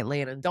instead of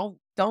Atlanta.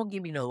 Don't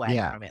give me nobody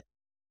Yeah. from it.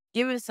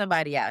 Give me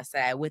somebody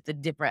outside with a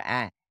different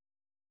eye.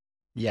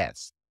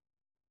 Yes.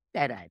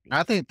 That idea.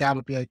 I think that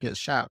would be a good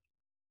shout.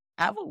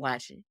 I would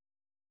watch it.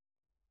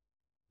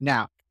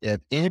 Now, if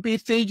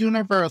NBC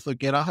Universal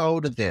get a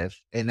hold of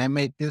this and they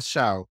make this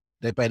show,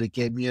 they better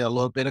give me a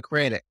little bit of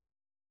credit.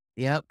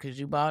 Yep, because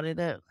you bought it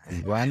up.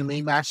 Run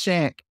me my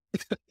check.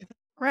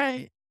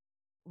 Right.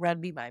 Run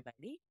me my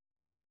money.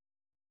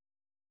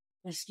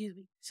 Excuse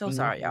me. So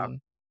sorry, y'all. Mhm.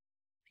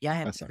 Y'all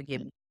have to That's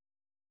forgive okay. me.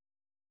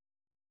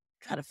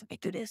 Gotta fight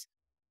through this.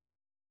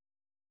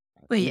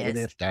 But It yes,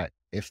 is that.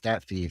 It's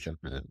that season,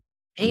 man.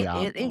 We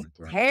all it's going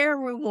through it.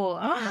 terrible.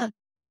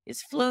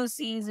 It's flu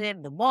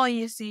season,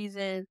 pneumonia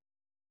season,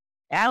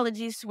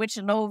 allergies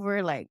switching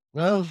over. Like,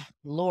 oh,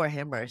 Lord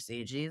have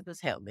mercy.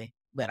 Jesus help me.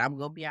 But I'm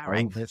gonna be all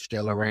right. COVID's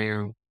still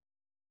around.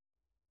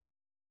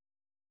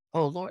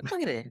 Oh Lord,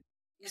 look at it.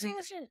 You see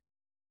this shit?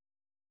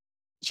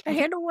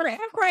 I don't want to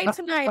act right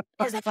tonight.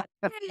 It's a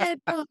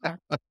fucking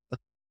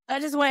I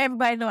just want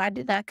everybody to know I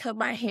did not cut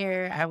my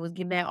hair. I was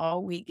getting that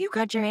all week. You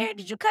cut your hair?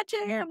 Did you cut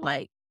your hair? I'm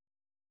like,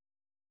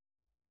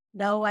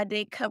 no, I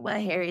didn't cut my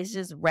hair. It's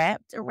just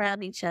wrapped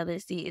around each other.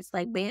 See, it's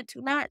like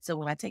Bantu knot. So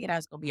when I take it out,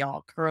 it's gonna be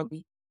all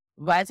curly.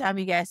 By the time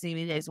you guys see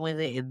me next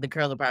Wednesday, the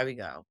curl will probably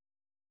go.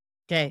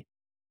 Okay.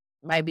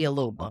 Might be a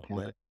little bump, Okay.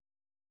 but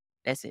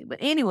that's it. But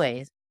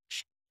anyways,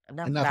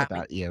 enough Enough about me.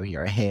 about you,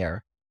 your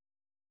hair.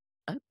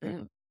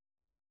 Mm.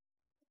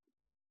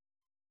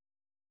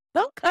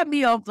 Don't cut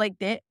me off like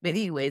that. But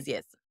anyways,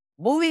 yes.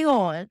 Moving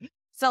on.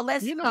 So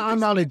let's You know,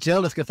 I'm only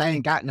jealous because I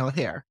ain't got no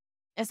hair.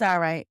 it's all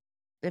right.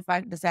 If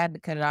I decide to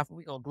cut it off,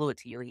 we're gonna glue it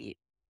to your head.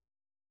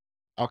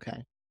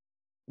 Okay.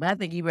 But I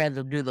think you'd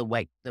rather do the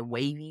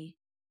wavy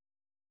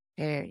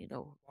hair,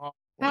 long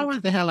I wavy.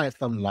 want to have like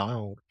some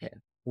long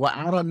hair. Well,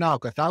 I don't know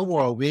because I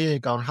wore a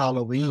wig on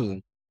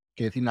Halloween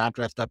because, I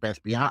dressed up as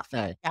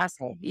Beyonce. I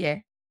say, yeah.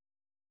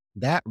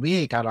 That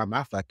wig got on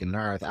my fucking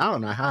nerves. I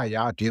don't know how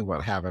y'all do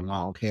with having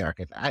long hair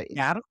because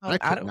Yeah, I don't know. I I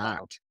could don't know.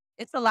 not.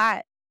 It's a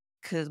lot.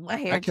 Cause my I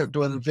hair just kept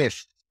doing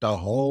this the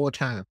whole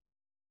time.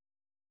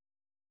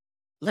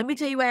 let me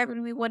tell you what happened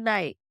to me one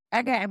night.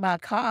 I got in my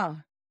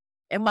car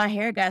and my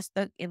hair got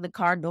stuck in the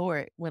car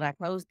door when I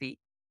closed it.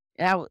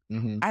 And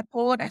Hmm. I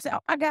pulled, I said, oh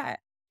my God.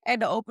 I had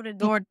to open the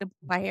door to put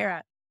my hair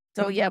out.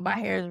 So yeah, my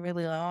hair is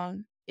really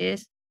long.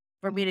 It's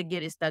for me to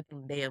get it stuck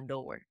in the damn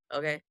door.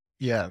 Okay.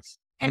 Yes.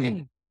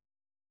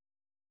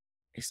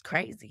 It's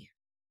crazy.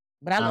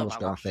 But I I love was my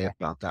going long to say hair.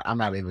 about that. I'm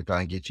not even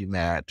going to get you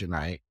mad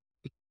tonight.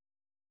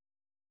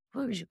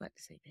 What was you about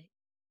to say, Nate?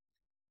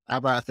 I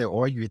about to say,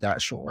 or you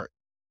that short.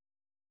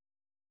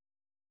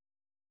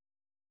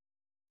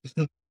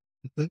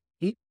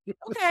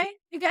 Okay,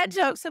 you got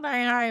jokes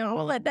tonight. All right,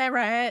 we'll let that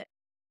ride.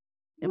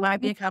 It might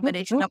be a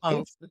combination of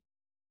both.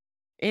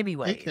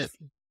 Anyways,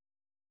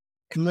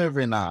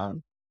 Moving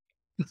on.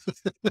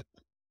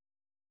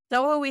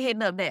 so where we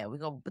hitting up now? We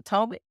gonna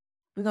Potomac?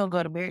 We gonna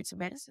go to Meredith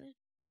Madison?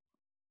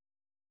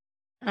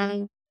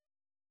 Oh,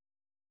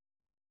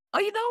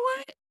 you know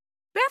what?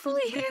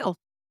 Beverly Hills.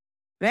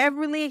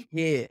 Beverly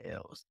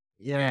Hills.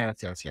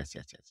 Yes.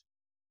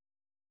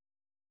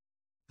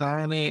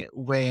 Honey,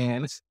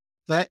 when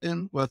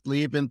Sutton was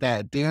leaving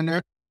that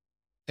dinner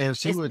and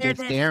she Is was there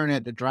just that staring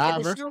at the in the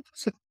driver. show?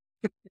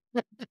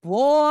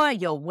 Boy,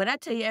 yo, when I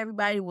tell you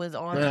everybody was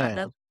on Man,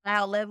 another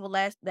cloud level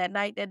that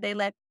night that they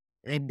left,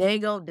 and they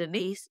go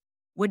Denise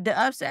with the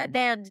upside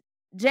down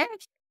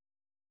jacket.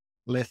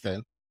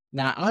 listen.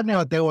 Now I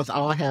know they was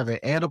all having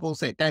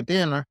edibles at that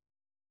dinner.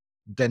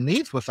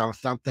 Denise was on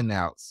something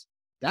else.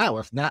 That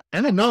was not,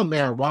 and I know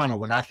marijuana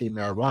when I see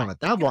marijuana.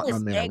 That It wasn't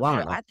was no extra.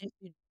 marijuana. I think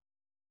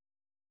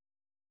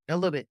a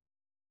little bit.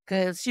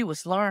 Because she was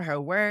slurring her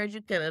words.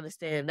 You couldn't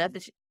understand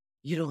nothing.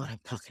 You know what I'm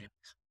talking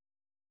about.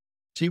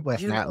 She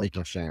was You not know.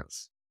 making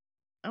sense.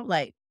 I'm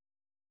like,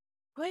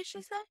 what did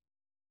she say?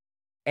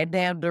 And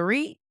damn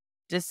Dorit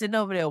just sitting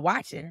over there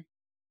watching.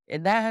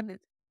 And then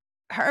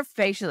her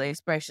facial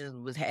expressions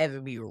was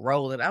having me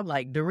rolling. I'm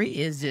like, Dorit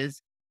is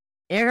just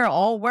in her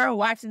own world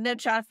watching them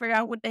trying to figure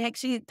out what the heck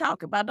she's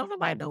talking about. Don't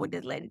nobody know what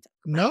this lady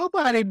talking about.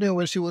 Nobody knew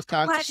what she was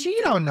talking. Why She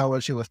don't know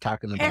what she was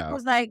talking Eric about.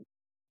 was like,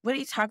 what are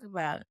you talking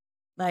about?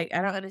 Like,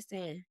 I don't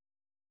understand.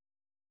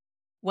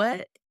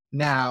 What?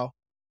 Now,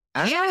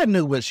 I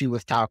knew what she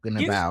was talking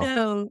You about.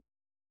 know,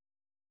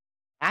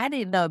 I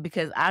didn't know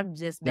because I'm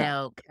just Yeah.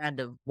 now kind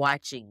of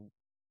watching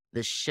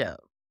the show.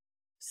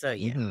 So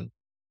yeah. Mhm.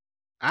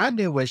 I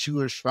knew what she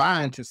was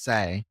trying to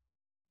say,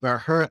 but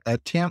her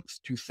attempts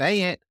to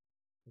say it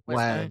Was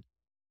was fine.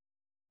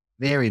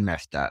 very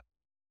messed up.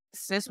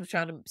 Sis was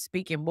trying to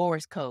speak in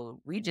Morse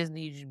code. We just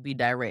need you to be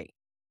direct.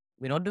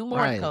 We don't do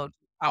Morse Right. code.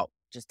 Talk.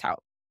 Just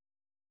talk.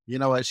 You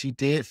know what? She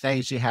did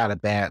say she had a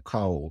bad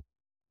cold.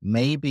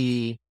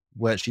 Maybe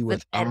what she The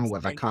was on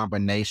was a medicine.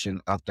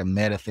 combination of the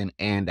medicine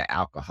and the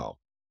alcohol.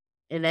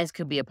 And that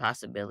could be a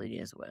possibility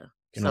as well.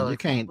 You know, you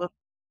can't,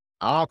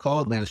 all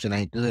cold medicine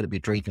ain't good to be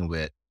drinking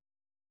with.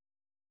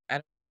 I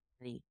don't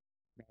think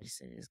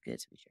medicine is good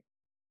to be true.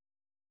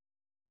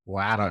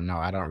 Well, I don't know.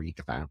 I don't read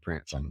the fine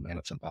prints on the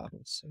medicine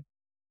bottles.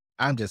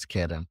 I'm just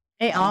kidding.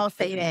 They all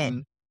say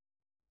that.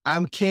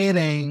 I'm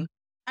kidding.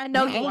 I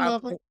know you all are.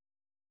 of it.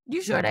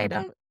 You sure they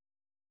don't?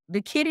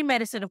 The kitty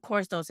medicine, of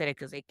course, don't say that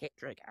because they can't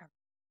drink out.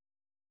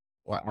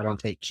 Well, I don't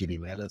take kitty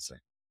medicine.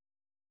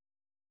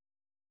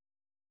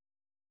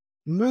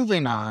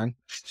 Moving on.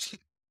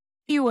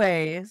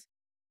 Anyways.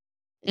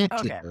 Okay.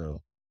 Okay.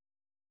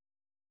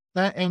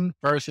 Sutton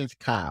versus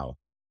Kyle.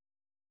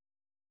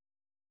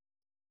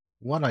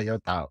 What are your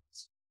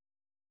thoughts?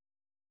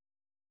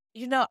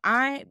 You know,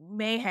 I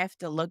may have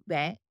to look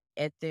back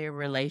at their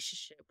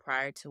relationship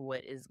prior to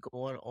what is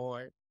going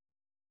on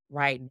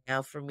right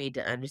now for me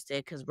to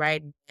understand. Because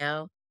right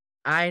now,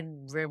 I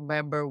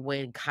remember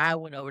when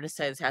Kyle went over to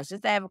Sutton's house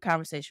just to have a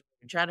conversation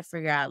with him, trying to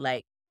figure out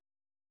like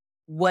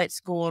what's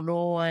going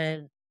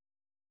on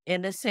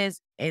in a sense.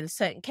 And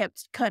Sutton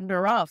kept cutting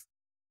her off,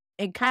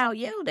 and Kyle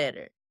yelled at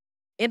her.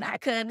 And I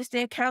could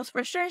understand Kyle's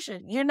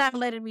frustration. You're not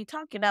letting me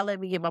talk. You're not letting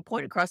me get my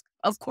point across.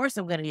 Of course,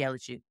 I'm going to yell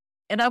at you,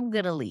 and I'm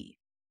going to leave.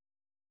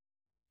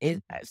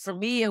 For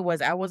me, it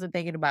was I wasn't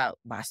thinking about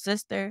my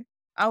sister.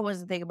 I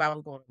wasn't thinking about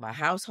what's going on in my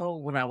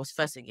household when I was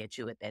fussing at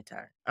you at that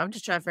time. I'm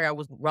just trying to figure out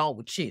what's wrong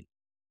with you.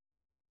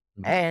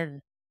 Mhm.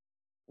 And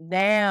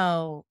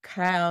now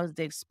Kyle's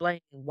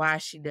explaining why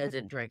she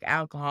doesn't drink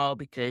alcohol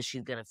because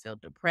she's gonna feel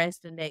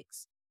depressed the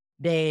next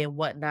day and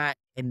whatnot,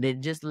 and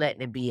then just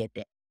letting it be at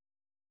that.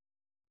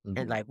 And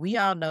Mhm. like we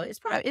all know,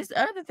 it's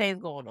other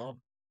things going on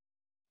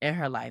in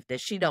her life that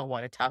she don't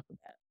want to talk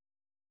about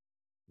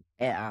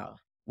at all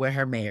with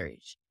her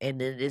marriage. And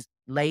then this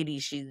lady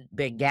she's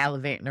been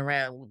gallivanting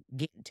around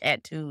getting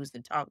tattoos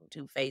and talking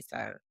to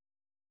FaceTime.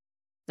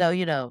 So,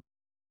 you know,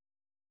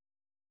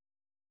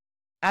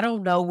 I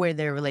don't know where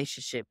their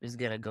relationship is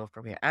gonna go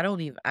from here. I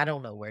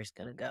don't know where it's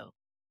gonna go.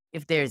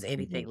 If there's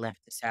anything left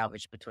to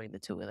salvage between the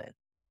two of them.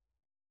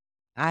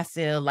 I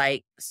feel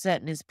like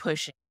Sutton is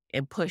pushing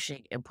and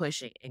pushing and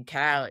pushing, and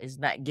Kyle is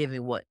not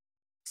giving what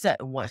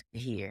Sutton wants to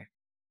hear.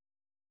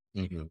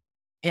 Mhm.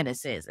 In a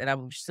sense. And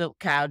I'm so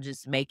Kyle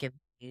just making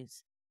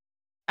things.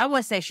 I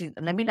wouldn't say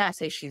let me not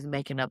say she's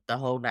making up the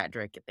whole not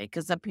drinking thing,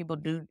 because some people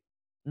do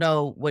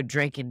know what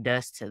drinking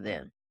does to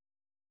them.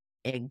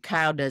 And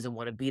Kyle doesn't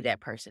want to be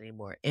that person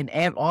anymore.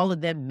 And all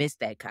of them miss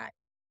that Kyle.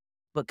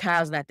 But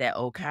Kyle's not that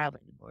old Kyle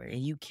anymore.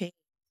 And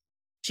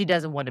she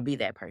doesn't want to be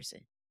that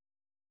person.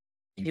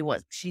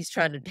 She's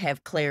trying to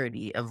have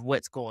clarity of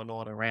what's going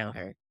on around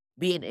her,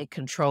 being in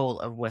control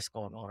of what's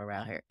going on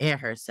around her and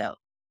herself.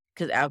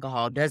 Because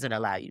alcohol doesn't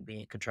allow you to be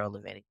in control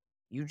of anything.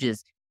 You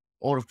just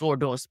on the floor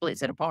doing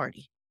splits at a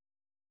party.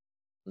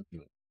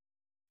 Mhm.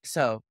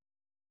 So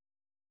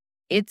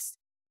it's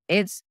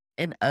it's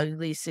an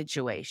ugly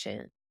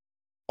situation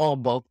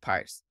on both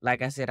parts.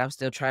 Like I said, I'm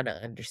still trying to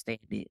understand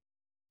it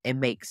and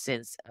make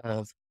sense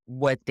of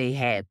what they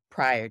had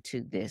prior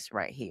to this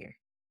right here.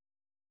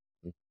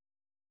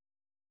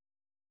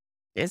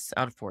 It's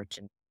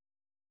unfortunate.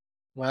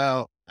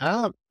 Well,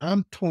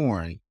 I'm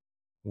torn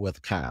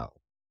with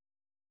Kyle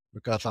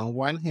because on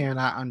one hand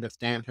I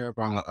understand her,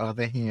 but on the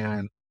other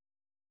hand,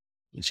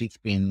 she's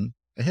been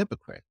a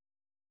hypocrite.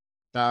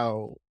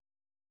 So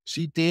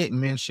she did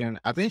mention,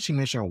 I think she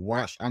mentioned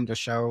once on the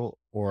show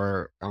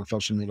or on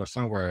social media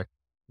somewhere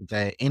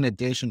that in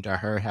addition to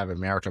her having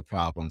marital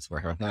problems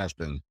with her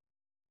husband,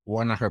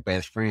 one of her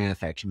best friends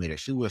had committed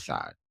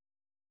suicide.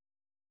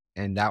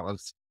 And that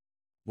was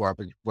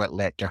what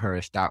led to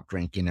her stop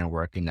drinking and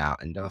working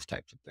out and those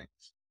types of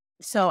things.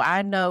 So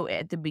I know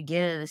at the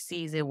beginning of the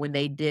season when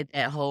they did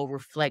that whole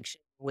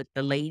reflection with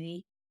the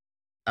lady,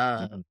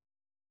 Mhm. um,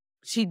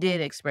 she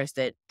did express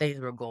that things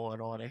were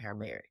going on in her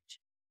marriage.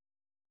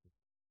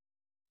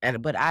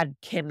 But I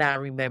cannot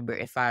remember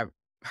if I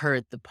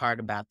heard the part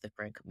about the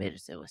friend committed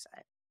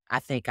suicide. I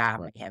think I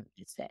Right. may have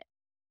missed that.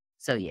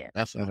 So yeah.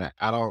 That's what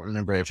I don't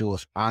remember if it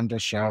was on the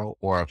show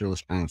or if it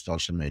was on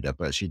social media,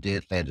 but she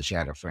did say that she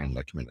had a friend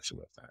that committed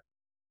suicide.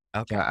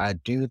 So Okay. I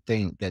do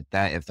think that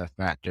that is a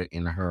factor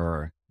in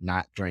her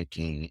not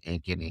drinking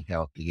and getting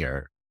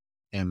healthier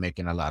and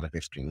making a lot of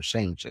extreme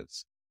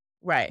changes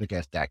Right.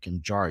 because that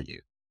can jar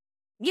you.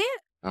 Yeah.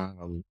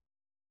 Um,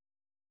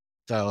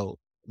 so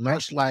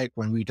much like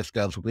when we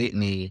discussed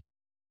Whitney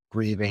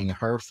grieving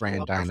her friend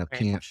Well, her dying of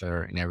friend.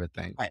 cancer and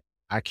everything, Right.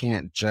 I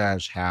can't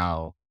judge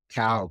how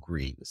Cal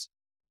grieves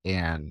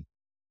and,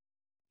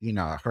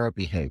 her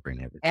behavior and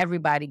everything.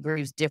 Everybody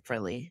grieves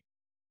differently.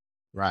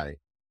 Right.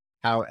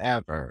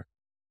 However,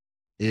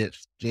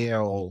 it's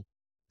still,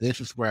 this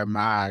is where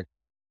my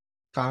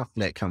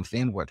conflict comes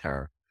in with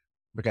her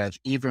because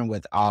even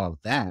with all of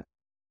that,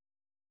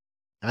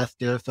 I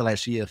still feel like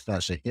she is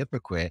such a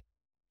hypocrite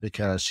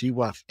because she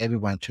wants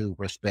everyone to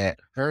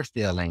respect her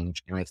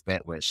feelings and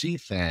respect what she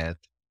says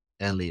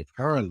and leave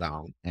her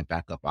alone and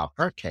back up off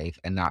her case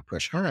and not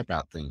push her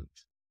about things.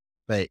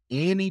 But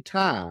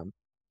anytime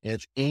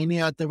it's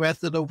any of the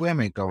rest of the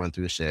women going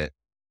through shit,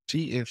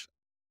 she is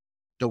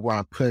the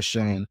one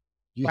pushing.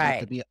 You have to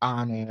Right. be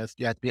honest.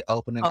 You have to be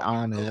open and Poking,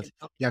 honest. poking,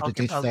 poking, You have to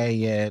poking, just poking.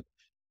 say it.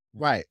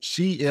 Right.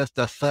 She is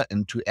the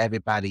Sutton to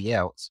everybody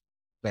else.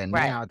 But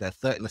Right. now that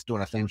Sutton is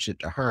doing the same shit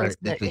to her,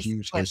 that's a It's a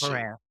huge flip issue.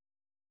 around.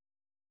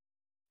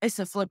 It's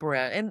a flip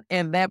around.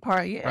 And that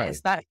part, yeah, Right.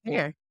 it's not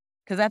fair.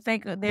 Because I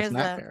think It's there's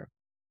not fair.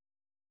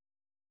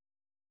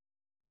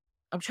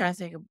 I'm trying to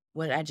think of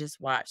what I just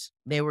watched.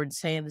 They were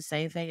saying the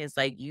same thing. It's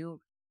like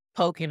you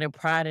poking and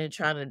prodding,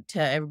 trying to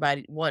tell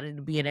everybody, wanting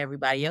to be in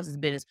everybody else's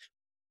business.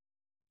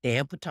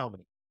 Damn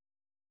Potomac.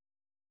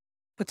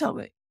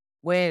 Potomac.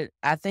 When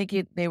I think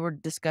they were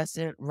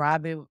discussing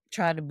Robin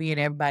trying to be in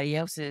everybody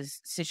else's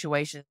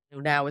situation.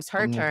 Now it's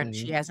her turn.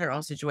 She Mhm. has her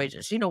own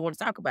situation. She don't want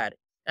to talk about it.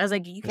 I was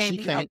like, you But can't she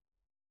be like, can't.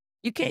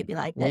 you can't be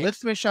like Well, that. let's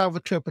switch over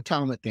to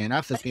Potomac then.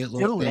 That's a Let's good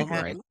little do it, segue.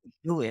 honey. Let's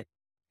do it.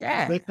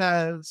 Yeah.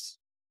 Because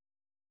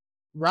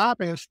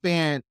Robin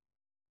spent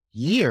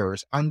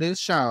years on this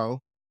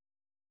show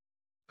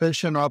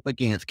pushing up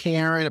against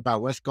Karen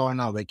about what's going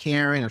on with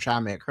Karen and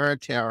trying to make her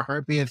tell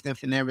her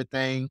business and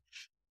everything.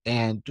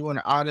 And doing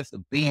all this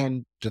of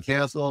being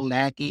Giselle's little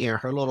lackey and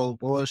her little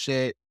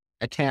bullshit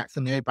attacks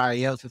on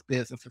everybody else's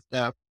business and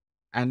stuff.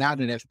 And now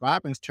that it's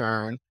Robin's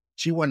turn,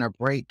 she want to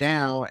break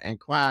down and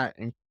cry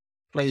and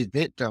play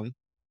victim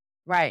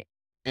Right.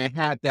 and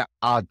had the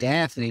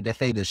audacity to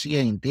say that she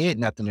ain't did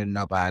nothing to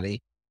nobody.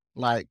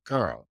 Like,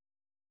 girl.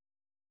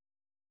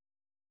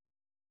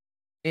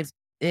 If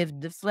if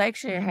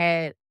deflection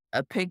had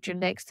a picture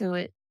next to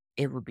it,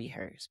 it would be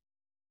hers.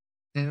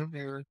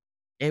 Mhm.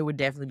 It would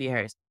definitely be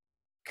hers.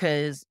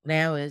 'Cause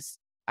now it's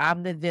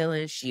I'm the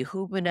villain, she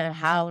hooping and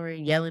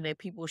hollering, yelling at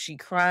people, she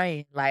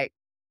crying, like,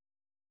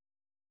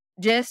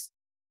 just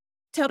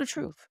tell the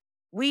truth.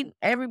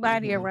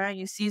 Everybody Mhm. around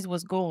you sees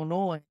what's going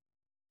on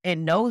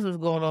and knows what's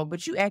going on,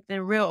 but you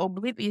acting real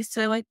oblivious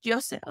to it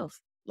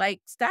yourself.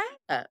 Like, stop.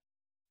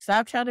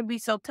 Stop trying to be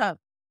so tough.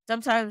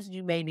 Sometimes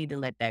you may need to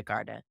let that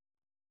guard down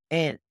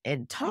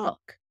and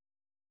talk,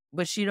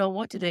 but she don't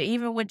want to do it.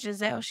 Even with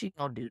Giselle, she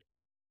don't do that.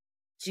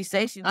 She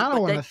says she I don't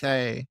but want that to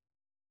say,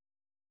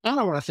 I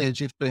don't want to say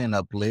she's being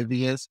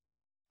oblivious.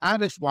 I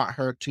just want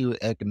her to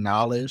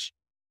acknowledge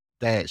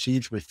that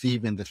she's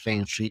receiving the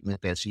same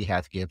treatment that she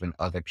has given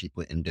other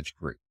people in this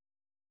group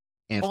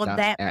and on stop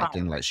that part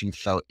acting like she's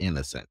so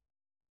innocent.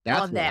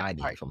 That's on what that I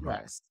need part, from her.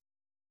 yes.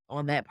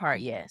 On that part,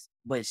 yes.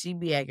 But she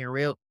be acting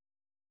real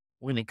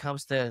when it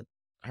comes to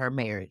her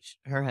marriage,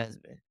 her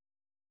husband,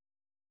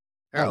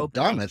 her Oh, open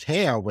dumb relationship. as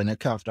hell when it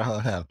comes to her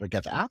health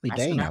because I'll be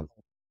That's what damned.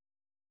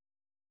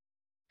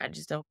 I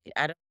just don't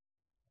I don't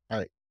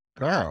Like,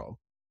 girl,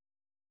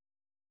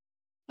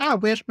 I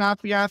wish my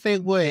fiance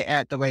would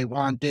act the way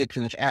Ron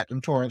Dixon is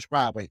acting towards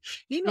Robin.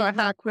 You know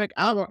how quick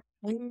I will.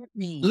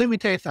 me. Let me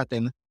tell you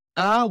something.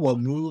 I will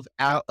move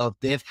out of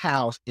this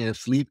house and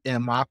sleep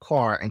in my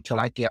car until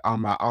I get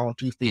on my own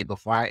 2 feet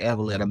before I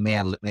ever let a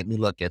man make me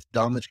look as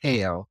dumb as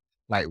hell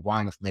like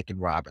Wine making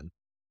Robin.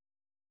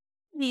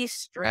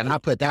 He's And I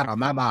straight. put that on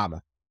my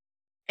mama.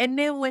 And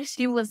then when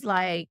she was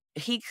like,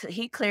 he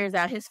clears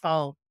out his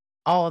phone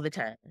all the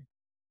time.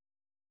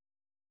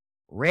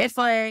 Red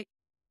flag,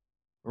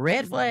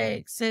 red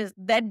flag. Since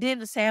that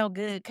didn't sound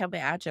good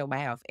coming out your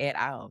mouth at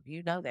all.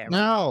 You know that, right?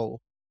 No.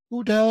 Who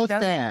You does know that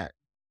that?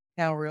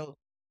 sound real.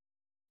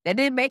 That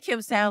didn't make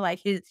him sound like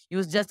he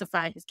was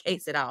justifying his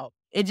case at all.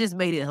 It just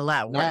made it a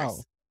lot No.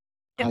 worse.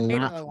 It A made it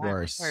lot a lot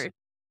worse. worse.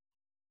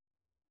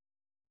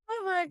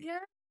 Oh my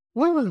god.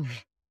 Woo.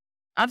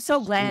 I'm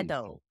so glad Jeez.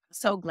 though.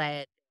 So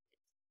glad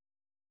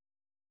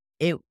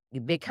it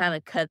they kind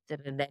of cut to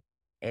the neck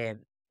and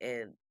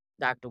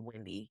Dr.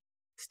 Wendy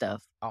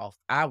stuff off.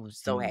 I was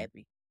so Mm.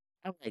 happy.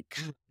 I'm like,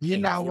 God, You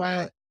thank know you.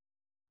 what?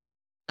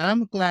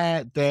 I'm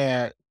glad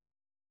that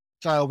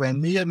so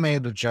when Mia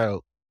made the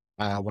joke,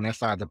 when I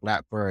saw the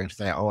black bird and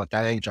said, "Oh,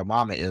 that ain't your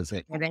mama, is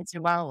it?" And that's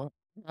your mama.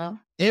 Huh?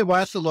 It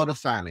was a little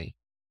funny.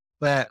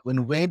 But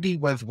when Wendy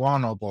was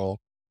vulnerable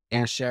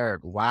and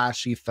shared why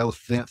she's so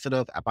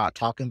sensitive about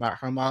talking about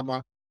her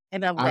mama,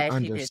 And I'm I glad she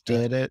did that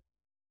understood it.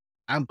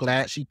 I'm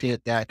glad she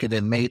did that because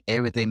it made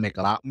everything make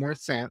a lot more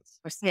sense.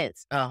 for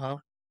sense. Uh-huh.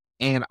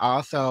 And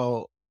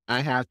also,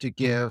 I have to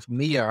give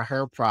Mia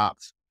her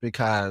props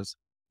because,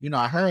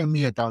 her and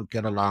Mia don't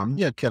get along.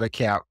 Mia could have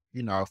kept,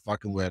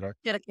 fucking with her.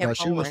 Should have kept But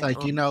she was going.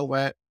 like, you know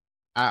what?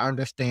 I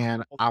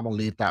understand. I'm going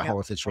to leave that Yep.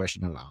 whole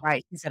situation alone.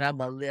 Right. He said, I'm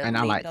gonna And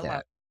I leave it like alone.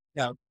 that.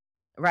 No.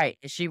 Right.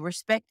 And she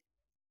respected.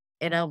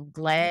 And I'm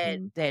glad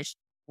Hmm. that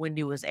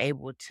Wendy was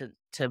able to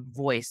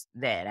voice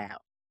that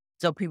out.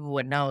 So people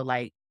would know,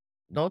 like,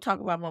 don't talk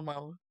about my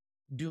mama.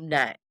 Do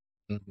not.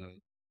 Hmm.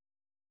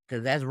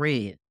 Because that's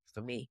red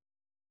for me.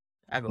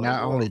 I go,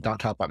 Not only whoa. don't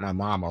talk about my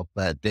mama,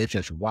 but this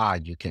is why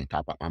you can't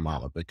talk about my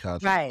mama because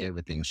of Right.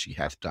 everything she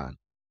has done.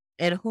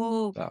 And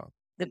who So,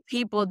 the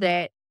people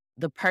that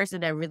the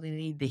person that really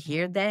needed to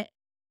hear that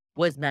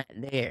was not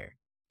there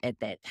at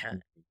that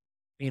time.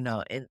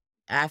 And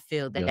I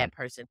feel that yeah. that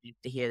person needs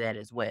to hear that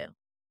as well.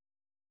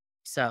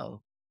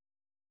 So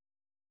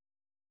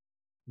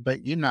But,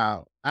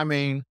 I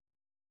mean,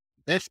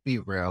 let's be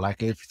real.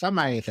 Like, if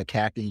somebody is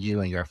attacking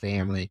you and your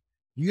family,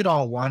 you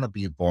don't want to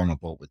be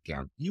vulnerable with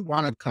them. You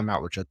want to come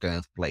out with your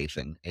guns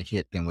blazing and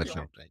hit them with yeah,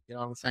 something. You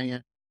know what I'm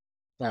saying?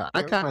 So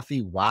I true. kind of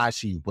see why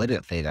she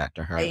wouldn't say that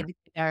to her. Lady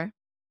there.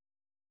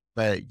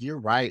 But you're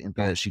right in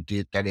that she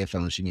did that is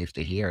something she needs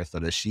to hear so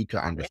that she could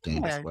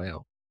understand as Yeah.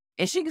 well.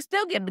 And she can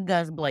still get the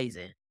guns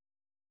blazing.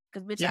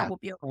 Cause bitch, I Yeah.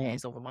 whoop your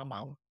ass over my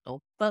mama.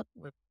 Don't fuck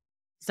with.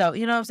 So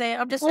you know what I'm saying?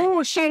 I'm just saying.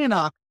 Oh,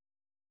 Shanna,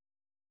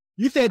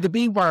 you said the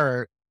B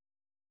word.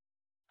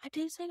 I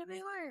did say the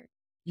big word.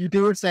 You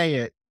did say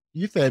it.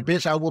 You said,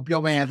 bitch, I whoop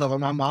your ass over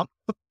my mom.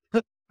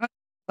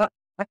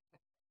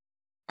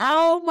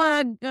 Oh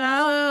my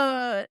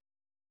god.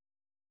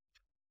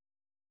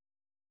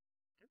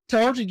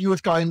 Told you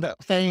was going to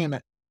saying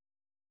it.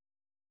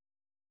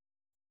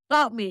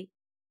 Stop me.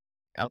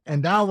 Okay.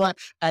 And that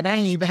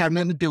ain't even have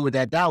nothing to do with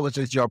that. That was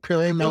just your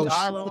pure It's emotion.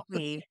 all on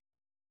me.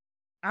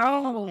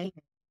 Oh.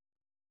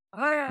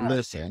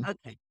 Listen,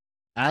 Okay.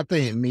 I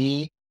think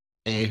me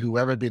and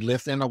whoever be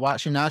listening or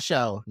watching our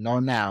show know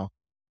now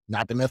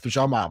not to mess with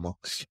your mama.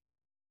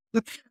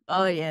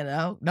 Oh yeah,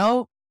 no.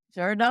 Nope.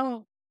 Sure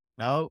don't.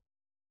 Nope.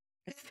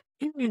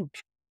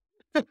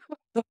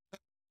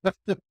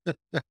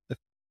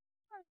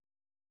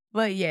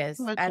 But yes,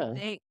 I Okay.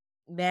 think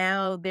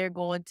now they're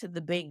going to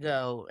the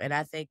bingo, and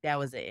I think that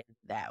was it.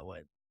 That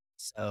one.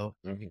 So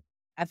Mhm.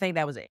 I think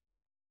that was it.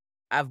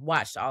 I've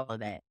watched all of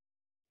that,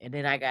 and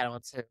then I got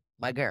on to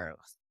my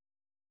girls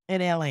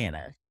in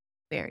Atlanta.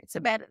 Very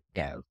sabbatical.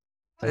 So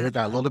we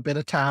got a little bit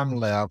of time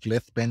left.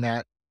 Let's spend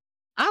that.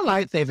 I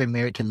like saving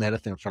Married to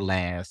Medicine for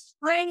last.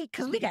 Right,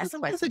 because we got so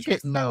much It's a to good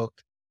choose from.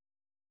 note.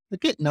 A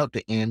good note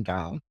to end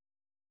on.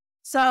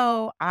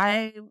 So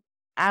I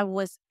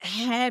was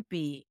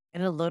happy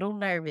and a little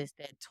nervous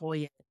that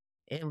Toya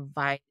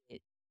invited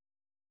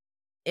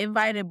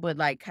but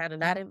like kind of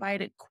not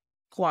invited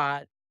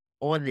Quad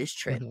on this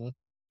trip. Mhm.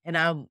 And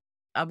I'm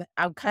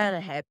kind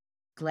of happy,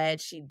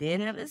 glad she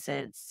did in a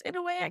sense, in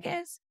a way, I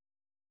guess.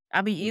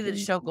 I mean, either the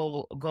Mhm. show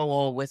go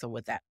on with or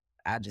without.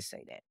 I'll just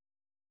say that.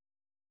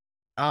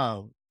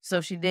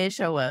 So she did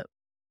show up,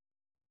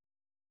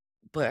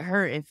 but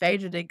her and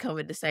Phaedra didn't come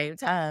at the same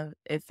time.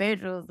 And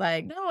Phaedra was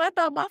like, "No, I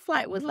thought my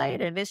flight was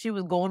later." And then she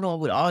was going on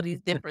with all these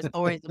different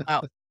stories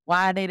about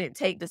why they didn't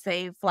take the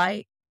same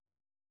flight.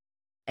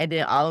 And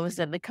then all of a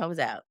sudden it comes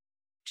out,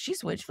 she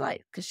switched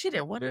flights because she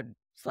didn't want to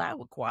fly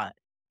with Quad.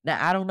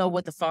 Now I don't know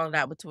what the falling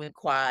out between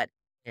Quad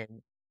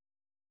and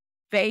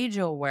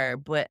Phaedra were,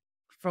 but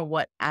from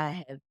what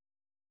I have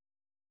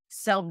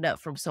summed up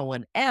from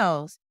someone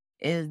else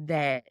is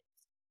that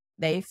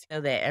they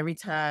feel that every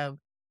time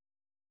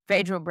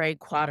Phaedra bring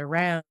Quad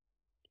around,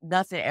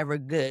 nothing ever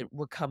good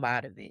would come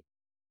out of it.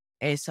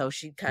 And so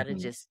she kind of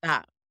Mhm. just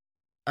stopped.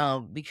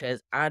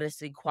 Because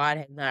honestly, Quad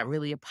had not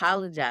really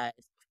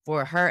apologized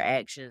for her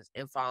actions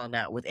and falling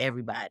out with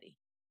everybody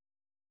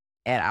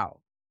at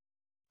all.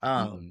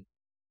 Mhm.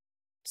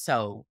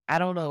 So I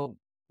don't know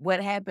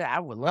what happened. I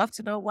would love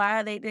to know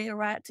why they didn't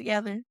ride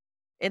together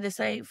in the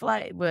same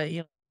flight, but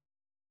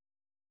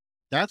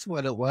That's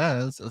what it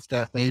was. Is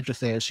that Phaedra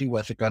said she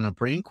wasn't going to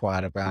bring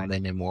Quad around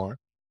anymore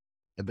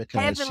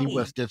because she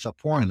was heavenly,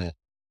 disappointed.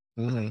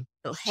 Mhm.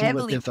 so She was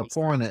heavenly pissed,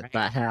 disappointed right?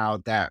 by how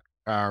that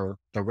the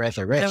The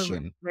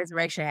resurrection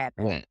resurrection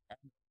happened. went.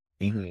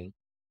 Mhm.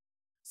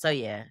 So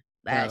yeah,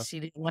 that So, she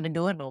didn't want to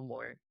do it no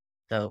more.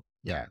 So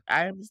yeah.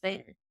 I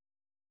understand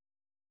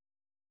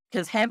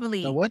because So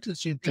heavenly what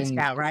did you reached think?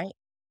 out, right?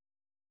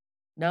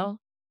 No,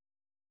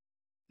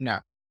 No.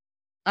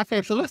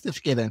 Okay, so let's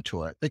just get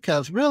into it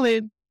because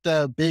really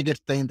the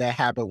biggest thing that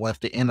happened was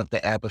the end of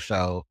the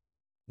episode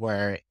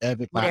where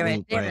when they were everybody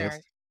at was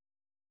dinner.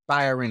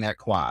 firing at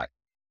Quad.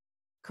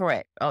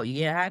 Correct. Oh,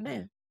 yeah, I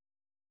know.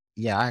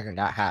 Yeah, I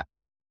got hot.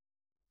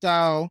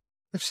 So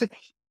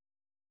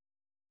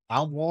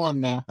I'm warm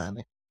now,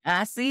 honey.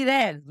 I see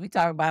that. We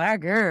talking about our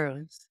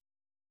girls.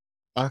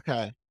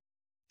 Okay.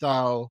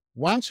 So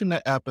watching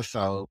the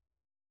episode,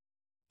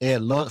 it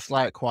looks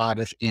like Quad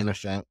is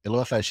innocent. It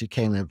looks like she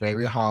came in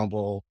very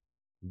humble,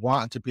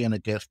 wanting to be in a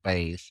good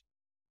space,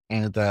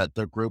 and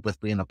the group was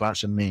being a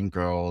bunch of mean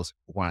girls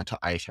wanting to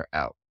ice her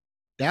out.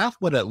 That's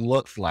what it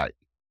looks like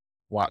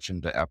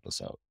watching the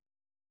episode.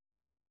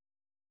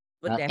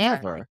 But that's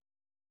not the However,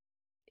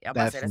 I'm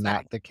about to say that's that's not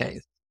the not the case.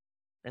 case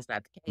That's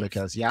not the case.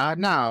 because y'all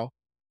know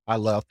I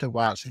love to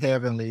watch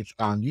Heavenly's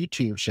on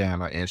YouTube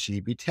channel, and she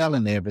be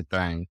telling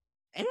everything.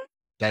 Eh,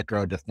 That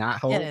girl does not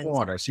hold Yes,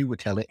 water. She would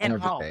tell it and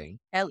home. everything.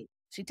 Tell it.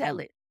 She tell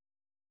it.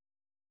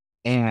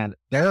 And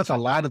there's a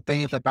lot of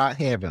things about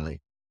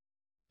Heavenly,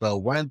 but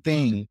one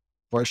thing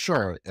for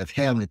sure is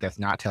Heavenly does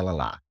not tell a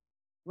lie.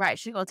 Right.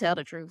 She gonna tell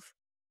the truth.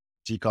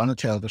 She's gonna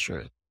tell the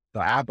truth. So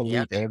I Yep.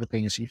 believe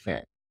everything she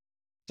said.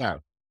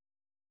 So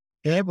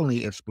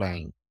Heavenly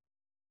explained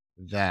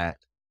that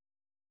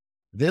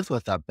this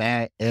was a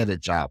bad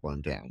edit job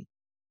on them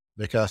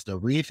because the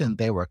reason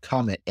they were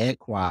coming at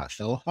Quad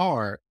so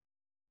hard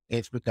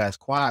is because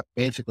Quad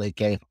basically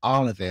gave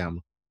all of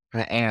them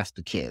her ass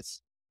to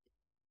kiss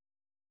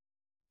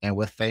and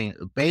was saying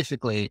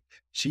basically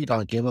she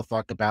don't give a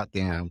fuck about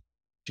them.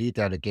 She's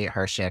there to get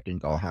her check and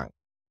go home.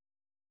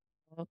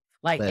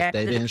 Like But they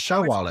after the didn't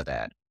show cameras all of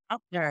that.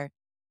 talk to her,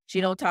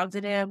 she don't talk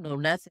to them, no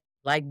nothing.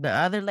 Like the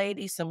other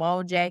ladies,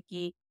 Simone,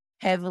 Jackie,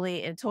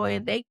 Heavenly, and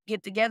Toya, they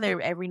get together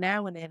every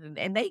now and then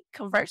and they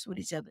converse with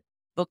each other.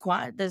 But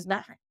Quad does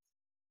not.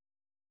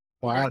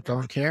 He does Quad not.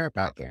 don't care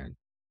about them.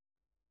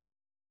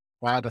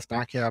 Quad does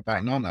not care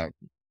about none of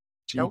them.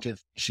 Nope.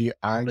 She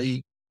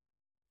only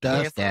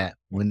There does for that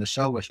when the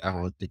show is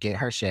on to get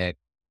her check,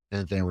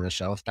 and then when the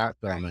show stops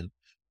filming,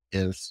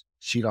 is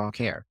she don't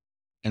care.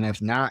 And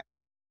it's not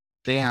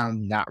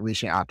them not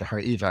reaching out to her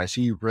either.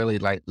 She really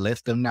like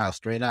lets them know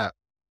straight up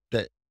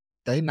that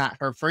they not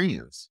her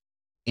friends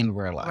in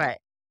real life. right.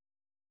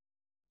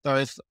 So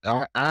it's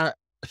I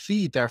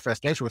see their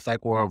frustration was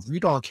like, well, if you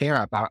don't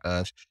care about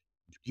us,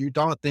 you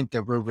don't think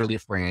that we're really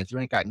friends. You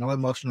ain't got no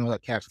emotional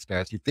attachment to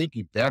us. You think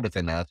you're better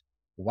than us.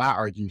 Why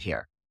are you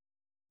here?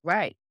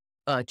 Right.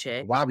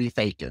 Check. Why are we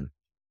faking?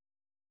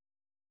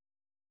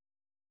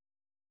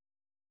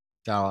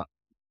 So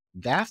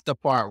that's the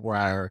part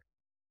where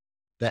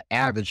the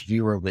average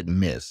viewer would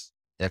miss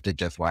if they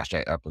just watched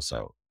that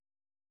episode.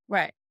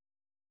 Right.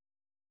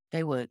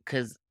 They would,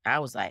 because I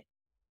was like,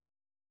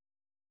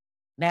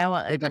 now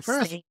I Like at first,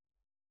 understand.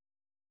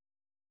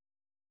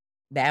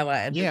 Now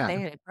I yeah,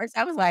 understand. At first,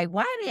 I was like,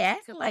 why are they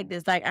acting like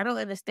this? Like, I don't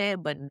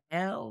understand. But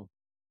now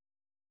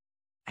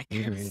I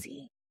kind of mhm.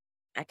 see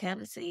it. I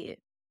kind of see it.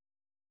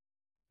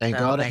 And So,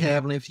 go to like,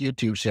 Heavenly's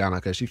YouTube channel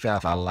because she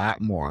has a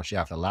lot more. She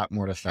has a lot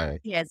more to say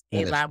he has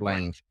a that lot more.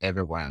 explains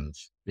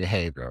everyone's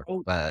behavior.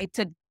 But They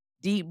took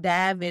deep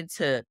dive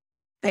into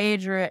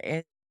Phaedra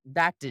and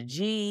Dr.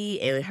 G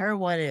and her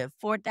wanting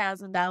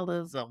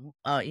 $4,000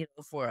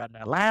 for an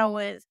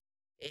allowance.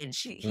 And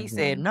he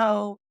said mhm,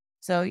 no.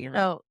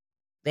 So,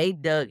 they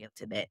dug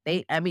into that.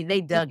 They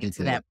dug it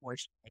into did. that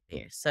portion right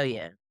there. So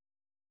yeah.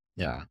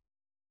 Yeah.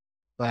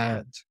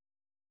 But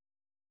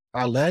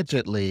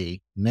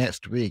allegedly,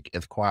 next week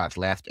is Quad's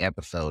last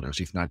episode, and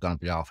she's not going to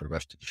be off for the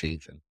rest of the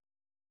season.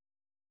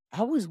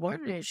 I was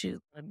wondering if she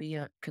was gonna be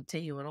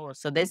continuing on.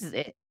 So this is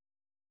it.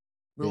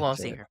 We This won't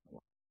is see it. her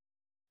more.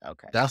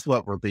 Okay. That's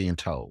what we're being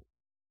told.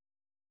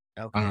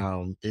 Okay.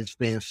 It's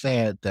been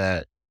said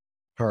that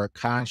her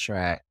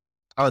contract.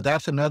 Oh,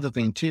 that's another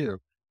thing too,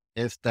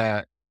 is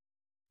that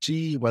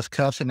she was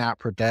cussing out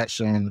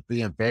production,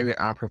 being very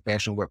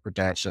unprofessional with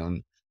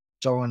production,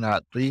 showing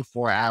up 3,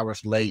 4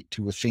 hours late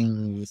to a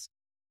scenes,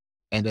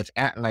 and it's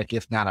acting like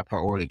it's not a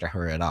priority to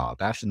her at all.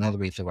 That's another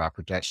reason why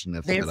production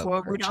is fed up Therefore,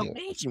 with we her don't too.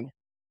 need you.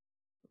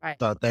 Right.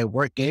 So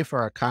gave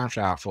her a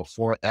contract for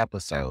 4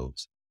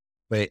 episodes,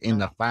 but in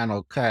the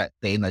final cut,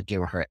 they ended up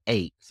giving her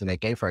 8. So they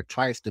gave her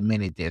twice the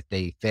minute that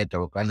they said they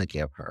were going to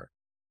give her.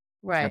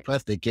 And Right.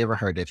 plus, they gave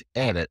her this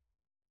edit.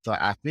 So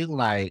I feel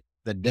like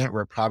the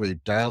network probably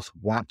does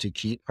want to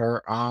keep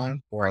her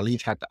on, or at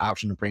least have the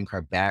option to bring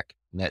her back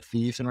next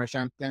season or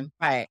something.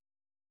 Right.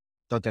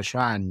 So they're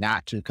trying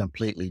not to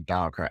completely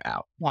dog her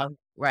out. Well,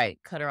 right.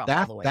 Cut her off all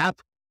That's the way.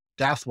 that's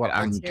that's what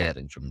I'm That's it.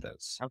 getting from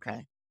this.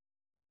 Okay.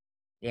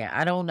 Yeah,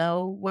 I don't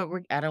know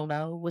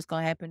what's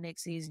gonna happen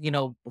next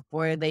season.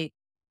 Before they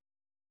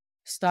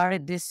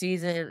started this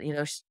season,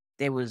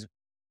 they was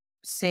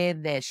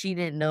said that she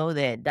didn't know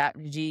that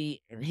Dr.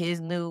 G and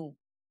his new,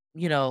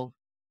 you know,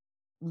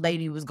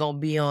 lady was gonna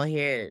be on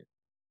here.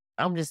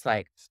 I'm just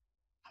like,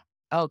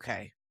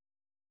 okay,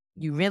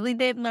 you really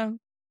didn't know?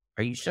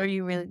 Are you sure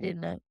you really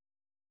didn't know?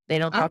 They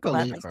don't I talk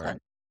about believe that stuff. her.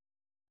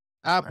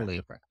 I Uh,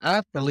 believe her.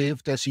 I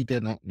believe that she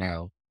didn't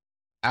know.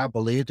 I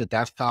believe that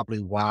that's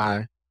probably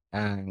why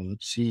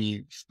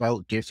she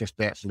spoke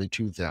disrespectfully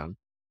to them.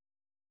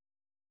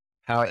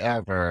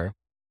 However,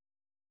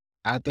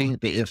 I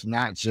think that it's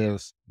not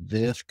just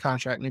this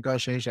contract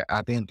negotiation.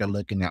 I think they're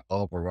looking at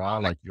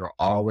overall, like you're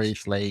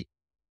always late.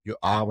 You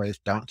always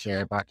don't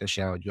care about the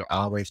show. You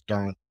always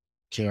don't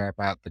care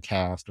about the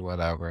cast or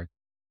whatever.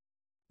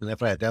 And I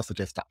feel like that's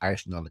just the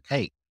icing on the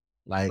cake.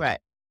 Like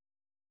right,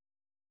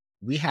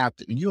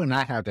 you and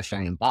I have the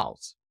same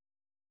boss.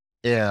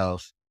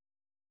 If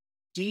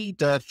she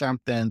does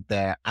something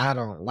that I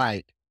don't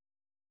like,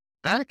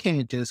 I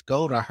can't just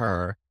go to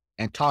her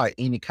and talk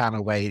any kind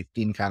of way,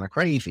 any kind of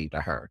crazy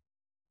to her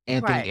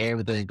and think right.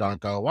 everything's gonna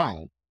go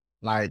wrong.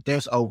 Like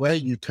there's a way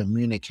you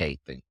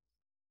communicate things.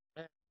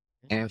 Mm,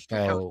 And For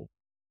sure. so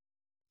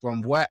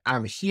from what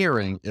I'm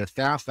hearing, it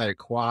sounds like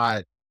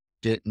Quad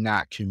did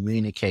not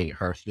communicate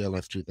her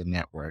feelings to the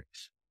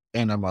networks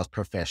in the most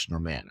professional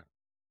manner.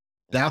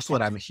 That's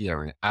what Okay. I'm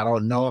hearing. I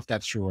don't know if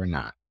that's true or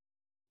not.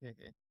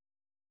 Mhm.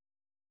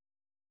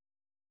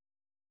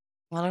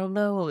 I don't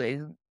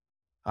know.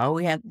 All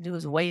we have to do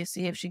is wait and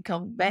see if she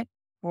comes back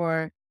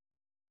for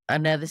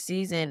another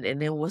season,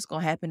 and then what's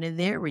gonna happen in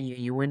their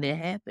reunion when it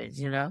happens.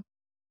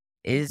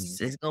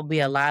 Mhm, It's gonna be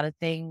a lot of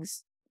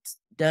things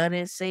done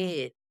and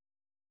said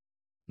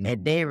mhm,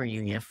 at their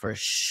reunion for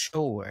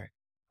sure,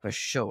 for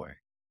sure.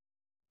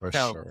 for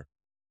So sure.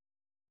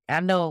 I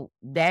know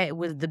that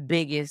was the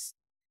biggest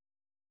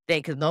thing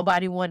because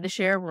nobody wanted to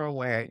share a room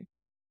where,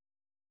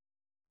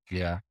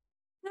 Yeah.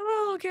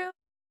 no, girl,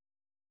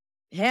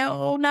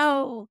 hell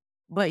no.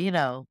 But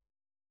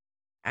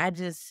I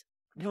just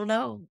don't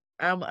know.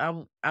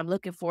 I'm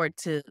looking forward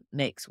to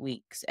next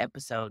week's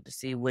episode to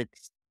see what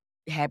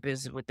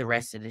happens with the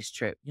rest of this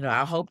trip.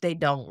 I hope they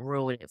don't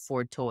ruin it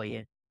for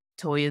Toya.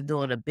 Toya's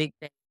doing a big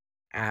thing.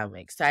 I'm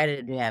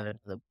excited to have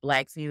the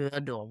black female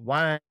doing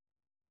wine.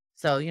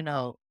 So,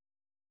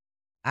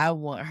 I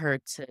want her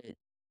to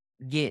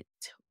get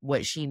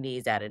what she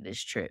needs out of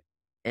this trip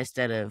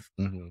instead of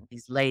Mhm,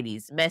 these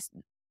ladies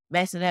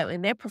messing up,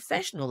 and they're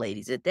professional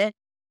ladies at that.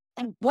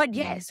 And what? mhm.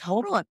 Yes,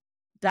 hold on.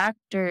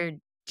 Dr.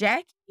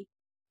 Jackie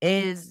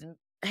is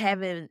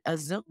having a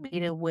Zoom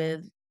meeting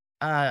with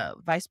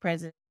Vice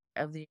President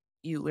of the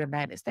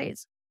United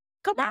States.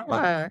 Come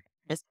on.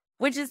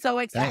 Which is so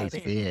That is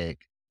exciting.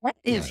 big. That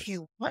is Yes.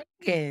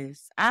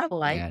 humongous. I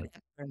like Yeah.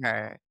 that for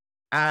her.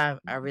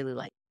 I really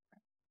like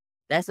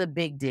that's a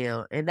big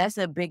deal, and that's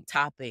a big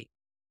topic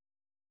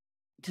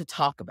to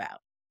talk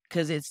about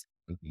because it's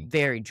Mhm.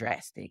 very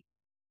drastic,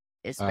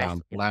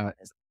 especially Black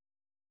as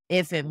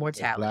infant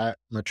mortality. black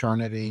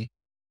maternity.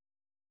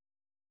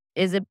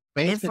 Is it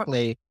infor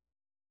Basically,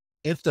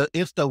 it's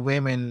the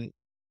women,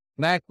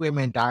 black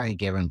women dying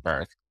giving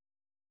birth.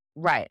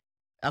 right.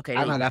 Okay, I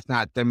there know you go. that's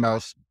not the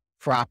most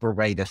proper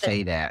way to Uh,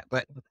 say that,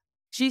 but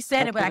She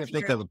said I it, but I couldn't can't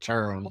think remember of the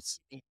terms.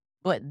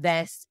 but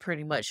that's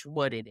pretty much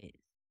what it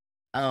is.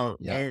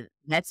 Yeah. And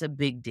that's a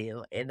big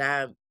deal, and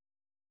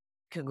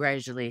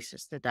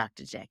congratulations to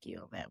Dr. Jackie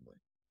on that one.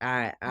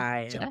 I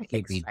am Jackie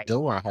be excited.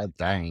 doing her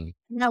thing.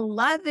 And I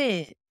love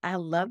it. I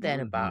love that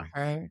about Mhm.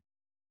 her.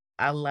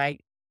 I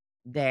like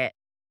that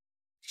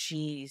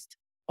she's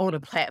on a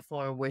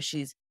platform where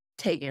she's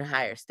taking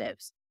higher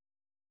steps.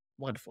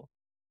 Wonderful.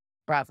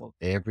 Bravo.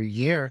 Every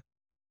year.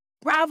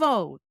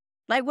 Bravo.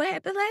 Like, what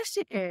happened last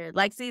year?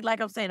 Like, see,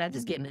 like I'm saying, I'm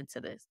just getting into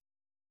this.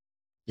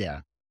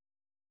 Yeah.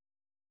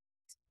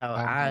 So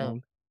I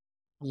Um,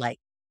 like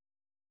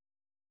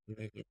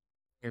it.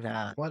 And,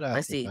 what else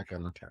let's was see. I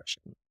gonna touch?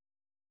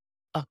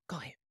 Oh, go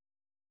ahead.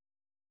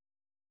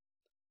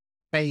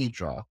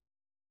 Phaedra.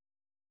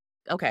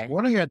 Okay.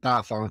 What are your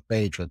thoughts on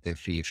Phaedra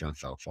this season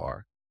so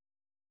far?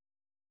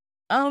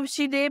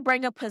 She did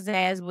bring up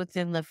pizzazz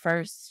within the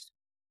first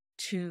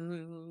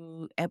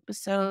 2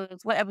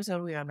 episodes. What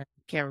episode are we on? I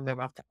can't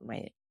remember off the top of my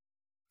head.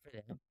 For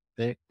them.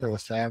 6 or I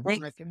 7,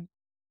 think I think?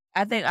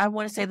 I think I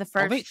wanna say the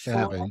I think first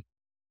 7.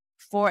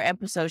 4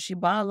 episodes, she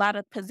brought a lot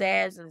of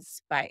pizzazz and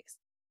spice.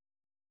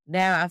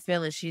 Now I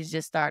feel like she's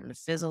just starting to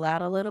fizzle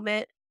out a little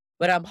bit,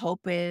 but I'm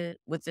hoping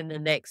within the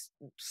next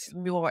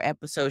more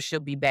episodes, she'll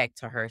be back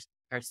to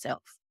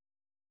herself.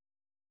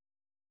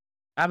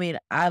 I mean,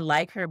 I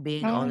like her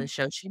being on the Um,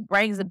 show. She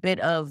brings a bit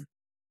of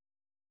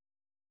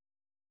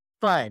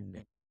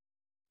fun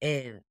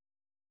and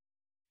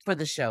for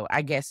the show,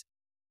 I guess.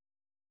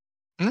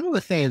 I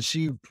would say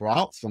she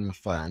brought some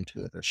fun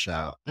to the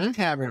show. I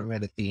haven't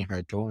really seen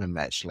her doing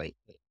much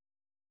lately.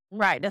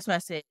 Right, that's what I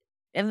said.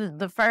 In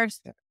the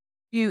first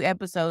few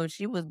episodes,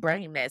 she was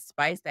bringing that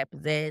spice, that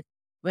pizzazz,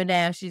 but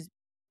now she's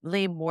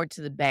leaned more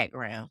to the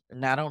background,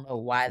 and I don't know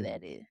why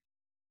that is.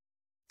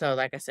 So,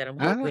 like I said, I'm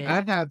hoping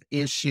I have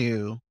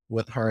issue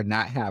with her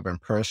not having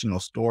personal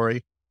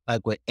story.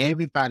 Like with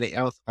everybody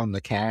else on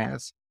the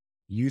cast,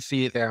 you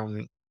see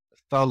them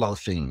solo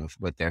scenes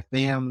with their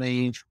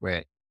families,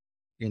 with,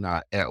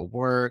 at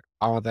work,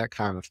 all that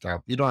kind of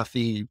stuff. You don't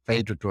see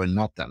Phaedra doing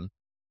nothing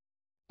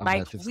like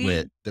unless it's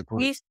with we the group.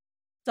 we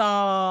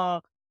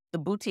saw the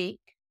boutique,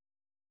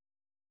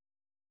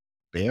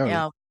 Barely.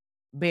 yeah,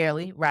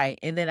 barely, right,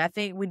 and then I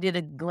think we did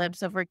a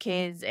glimpse of her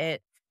kids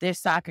at their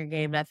soccer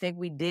game, and I think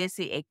we did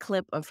see a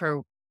clip of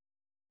her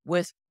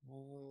with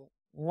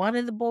one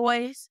of the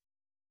boys.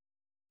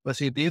 But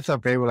see, these are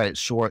very like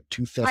short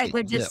Right, 2-second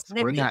but just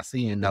clips. We're not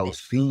seeing no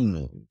snippets,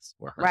 scenes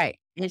with her. right,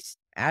 it's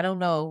I don't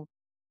know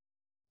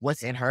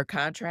what's in her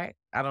contract,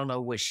 I don't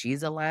know what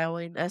she's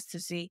allowing us to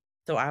see,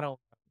 so I don't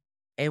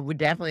and we're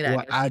definitely not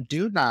Well, gonna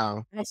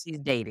see that she's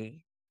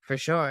dating, for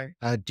sure.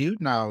 I do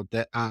know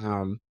that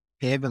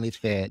Heavenly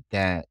said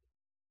that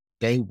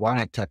they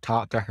wanted to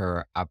talk to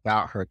her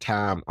about her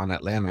time on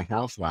Atlanta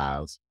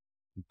Housewives,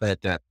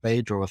 but that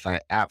Phaedra was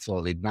like,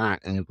 absolutely not,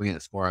 and it went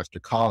as far as to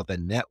call the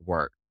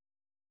network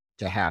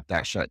to have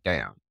that shut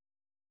down.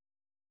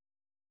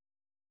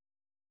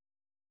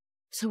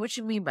 So what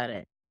you mean by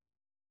that?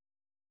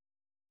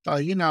 So,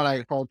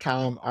 like whole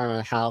time on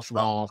Oh,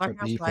 Housewives, on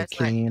her beef with Housewives,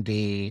 right.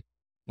 Candy,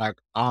 like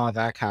all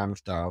that kind of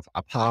stuff,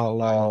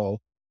 Apollo,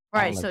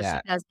 Right, all of so she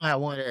that, does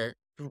not wanna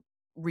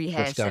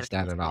rehash discuss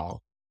that that at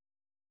all.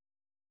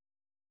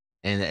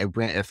 And it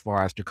went as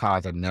far as to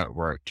cause the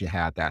network to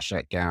have that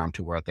shut down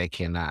to where they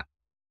cannot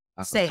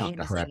say talk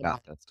to her anything about about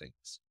it. those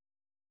things.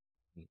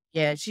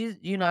 Yeah, she's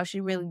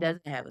she really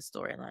doesn't have a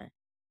storyline.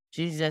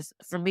 She's just,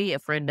 for me, a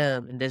friend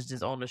of, and that's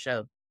just on the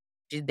show.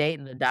 She's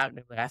dating the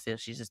doctor, but I feel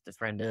she's just a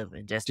friend of,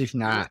 and just She's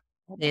not.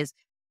 is.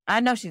 I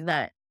know she's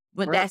not,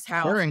 but Her, that's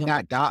how I her and feel.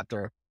 that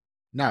doctor.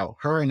 No,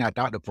 her and that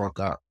doctor broke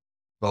up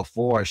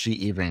before she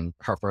even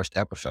her first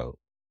episode.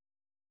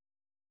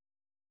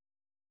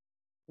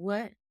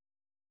 What?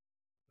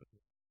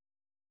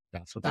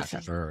 That's what So I just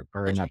she's heard.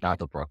 Her and such a that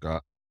doctor broke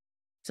up.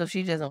 so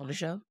she just on the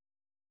show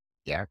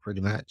Yeah,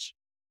 pretty much.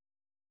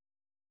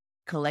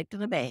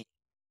 collecting a bag.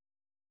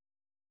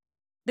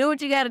 Do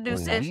what you got to do,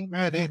 Well, I sis. ain't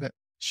mad at it.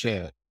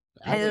 Shit.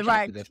 I And wish I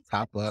right, could just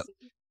pop up,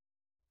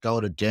 go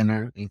to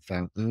dinner, and say,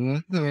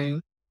 and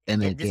then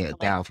and just get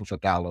collect, thousands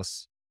of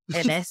dollars.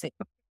 and that's it.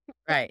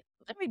 Right.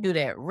 Let me do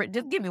that.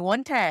 Just give me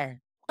one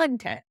time. One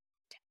time.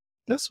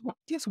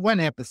 Just one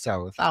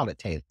episode. It's all it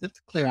takes.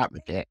 Just clear out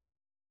the deck.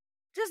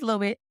 Just a little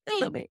bit. A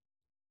little bit.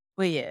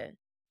 But yeah,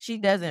 she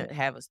doesn't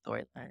have a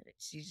storyline.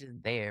 She's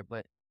just there.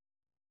 But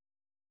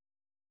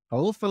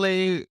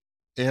Hopefully,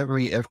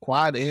 if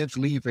Quad is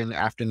leaving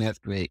after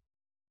next week,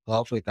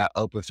 hopefully that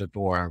opens the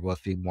door and we'll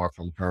see more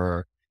from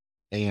her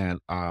and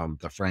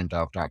the friend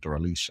of Dr.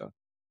 Alicia.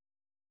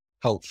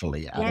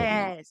 Hopefully, I don't know.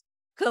 yes.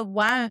 Cause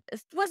why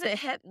was it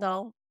Hep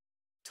no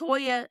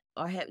Toya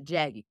or Hep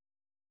Jaggy?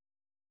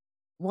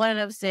 One of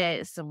them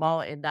said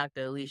Simone and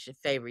Dr. Alicia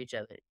favor each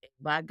other. And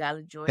by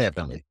golly, George, that just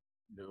Heavenly.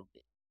 a little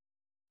bit.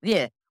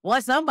 Yeah.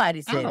 Once somebody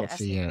I said it, don't I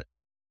see said it.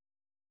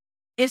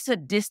 it's a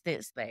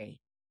distance thing.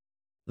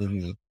 Mhm. I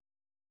don't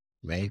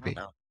Maybe.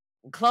 know.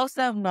 Close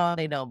up, no,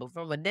 they don't. But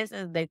from a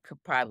distance, they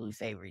could probably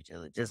favor each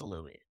other just a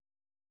little bit.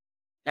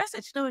 That's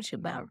what you know what you're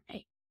about,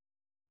 right?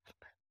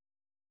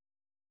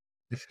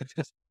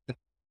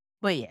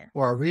 But yeah.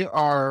 Well, we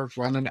are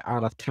running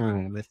out of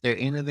time. Is there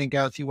anything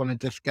else you want to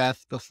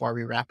discuss before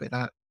we wrap it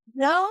up?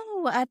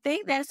 No, I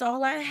think that's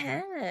all I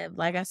have.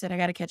 Like I said, I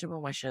gotta catch up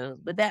on my shows,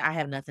 but that I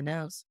have nothing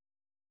else.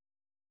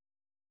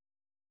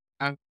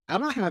 I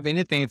don't have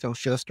anything from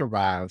Just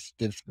Arrives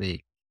this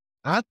week.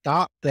 I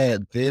thought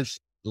that this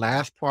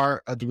last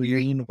part of the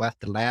reunion was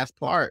the last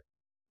part.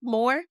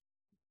 More?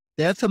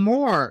 There's some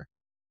more.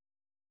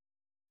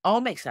 Oh,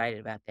 I'm excited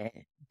about that.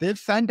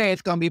 This Sunday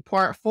is going to be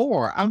part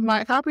 4. I'm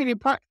like, how many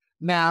part?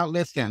 Now,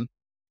 listen,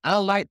 I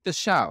like the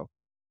show,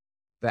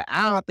 but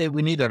I don't think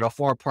we needed a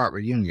 4-part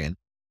reunion.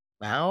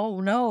 I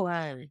don't know,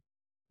 honey.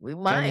 We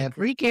And might. if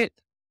we get,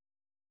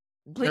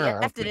 Please,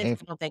 girl, after this,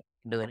 if, I don't think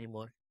we can do it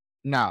anymore.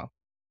 no,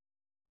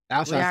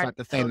 that's We what I was already about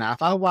to say. know. Now,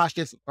 if I watch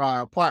this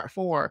part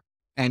 4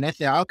 and they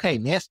say, okay,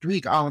 next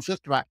week on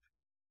Sister Right,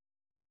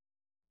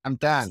 I'm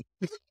done.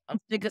 I'm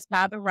sick of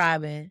Pop and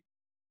Robin.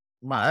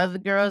 My other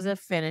girls have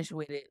finished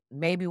with it.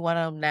 Maybe one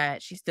of them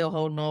not. She's still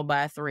holding on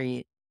by a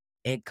thread.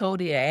 And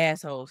Cody an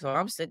asshole. So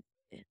I'm sick.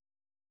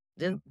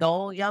 Just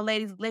go, y'all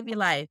ladies, live your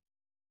life.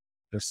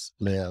 Just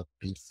live,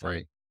 be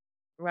free.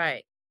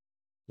 Right.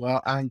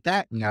 Well, on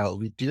that note,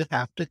 we do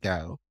have to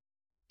go.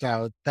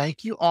 So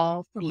thank you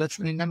all for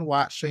listening and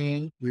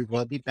watching. We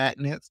will be back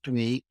next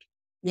week.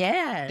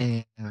 Yeah.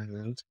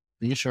 And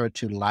be sure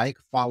to like,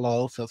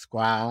 follow,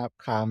 subscribe,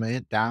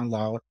 comment,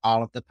 download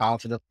all of the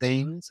positive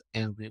things.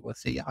 And we will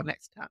see y'all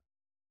next time.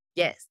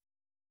 Yes.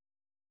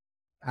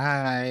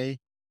 Bye.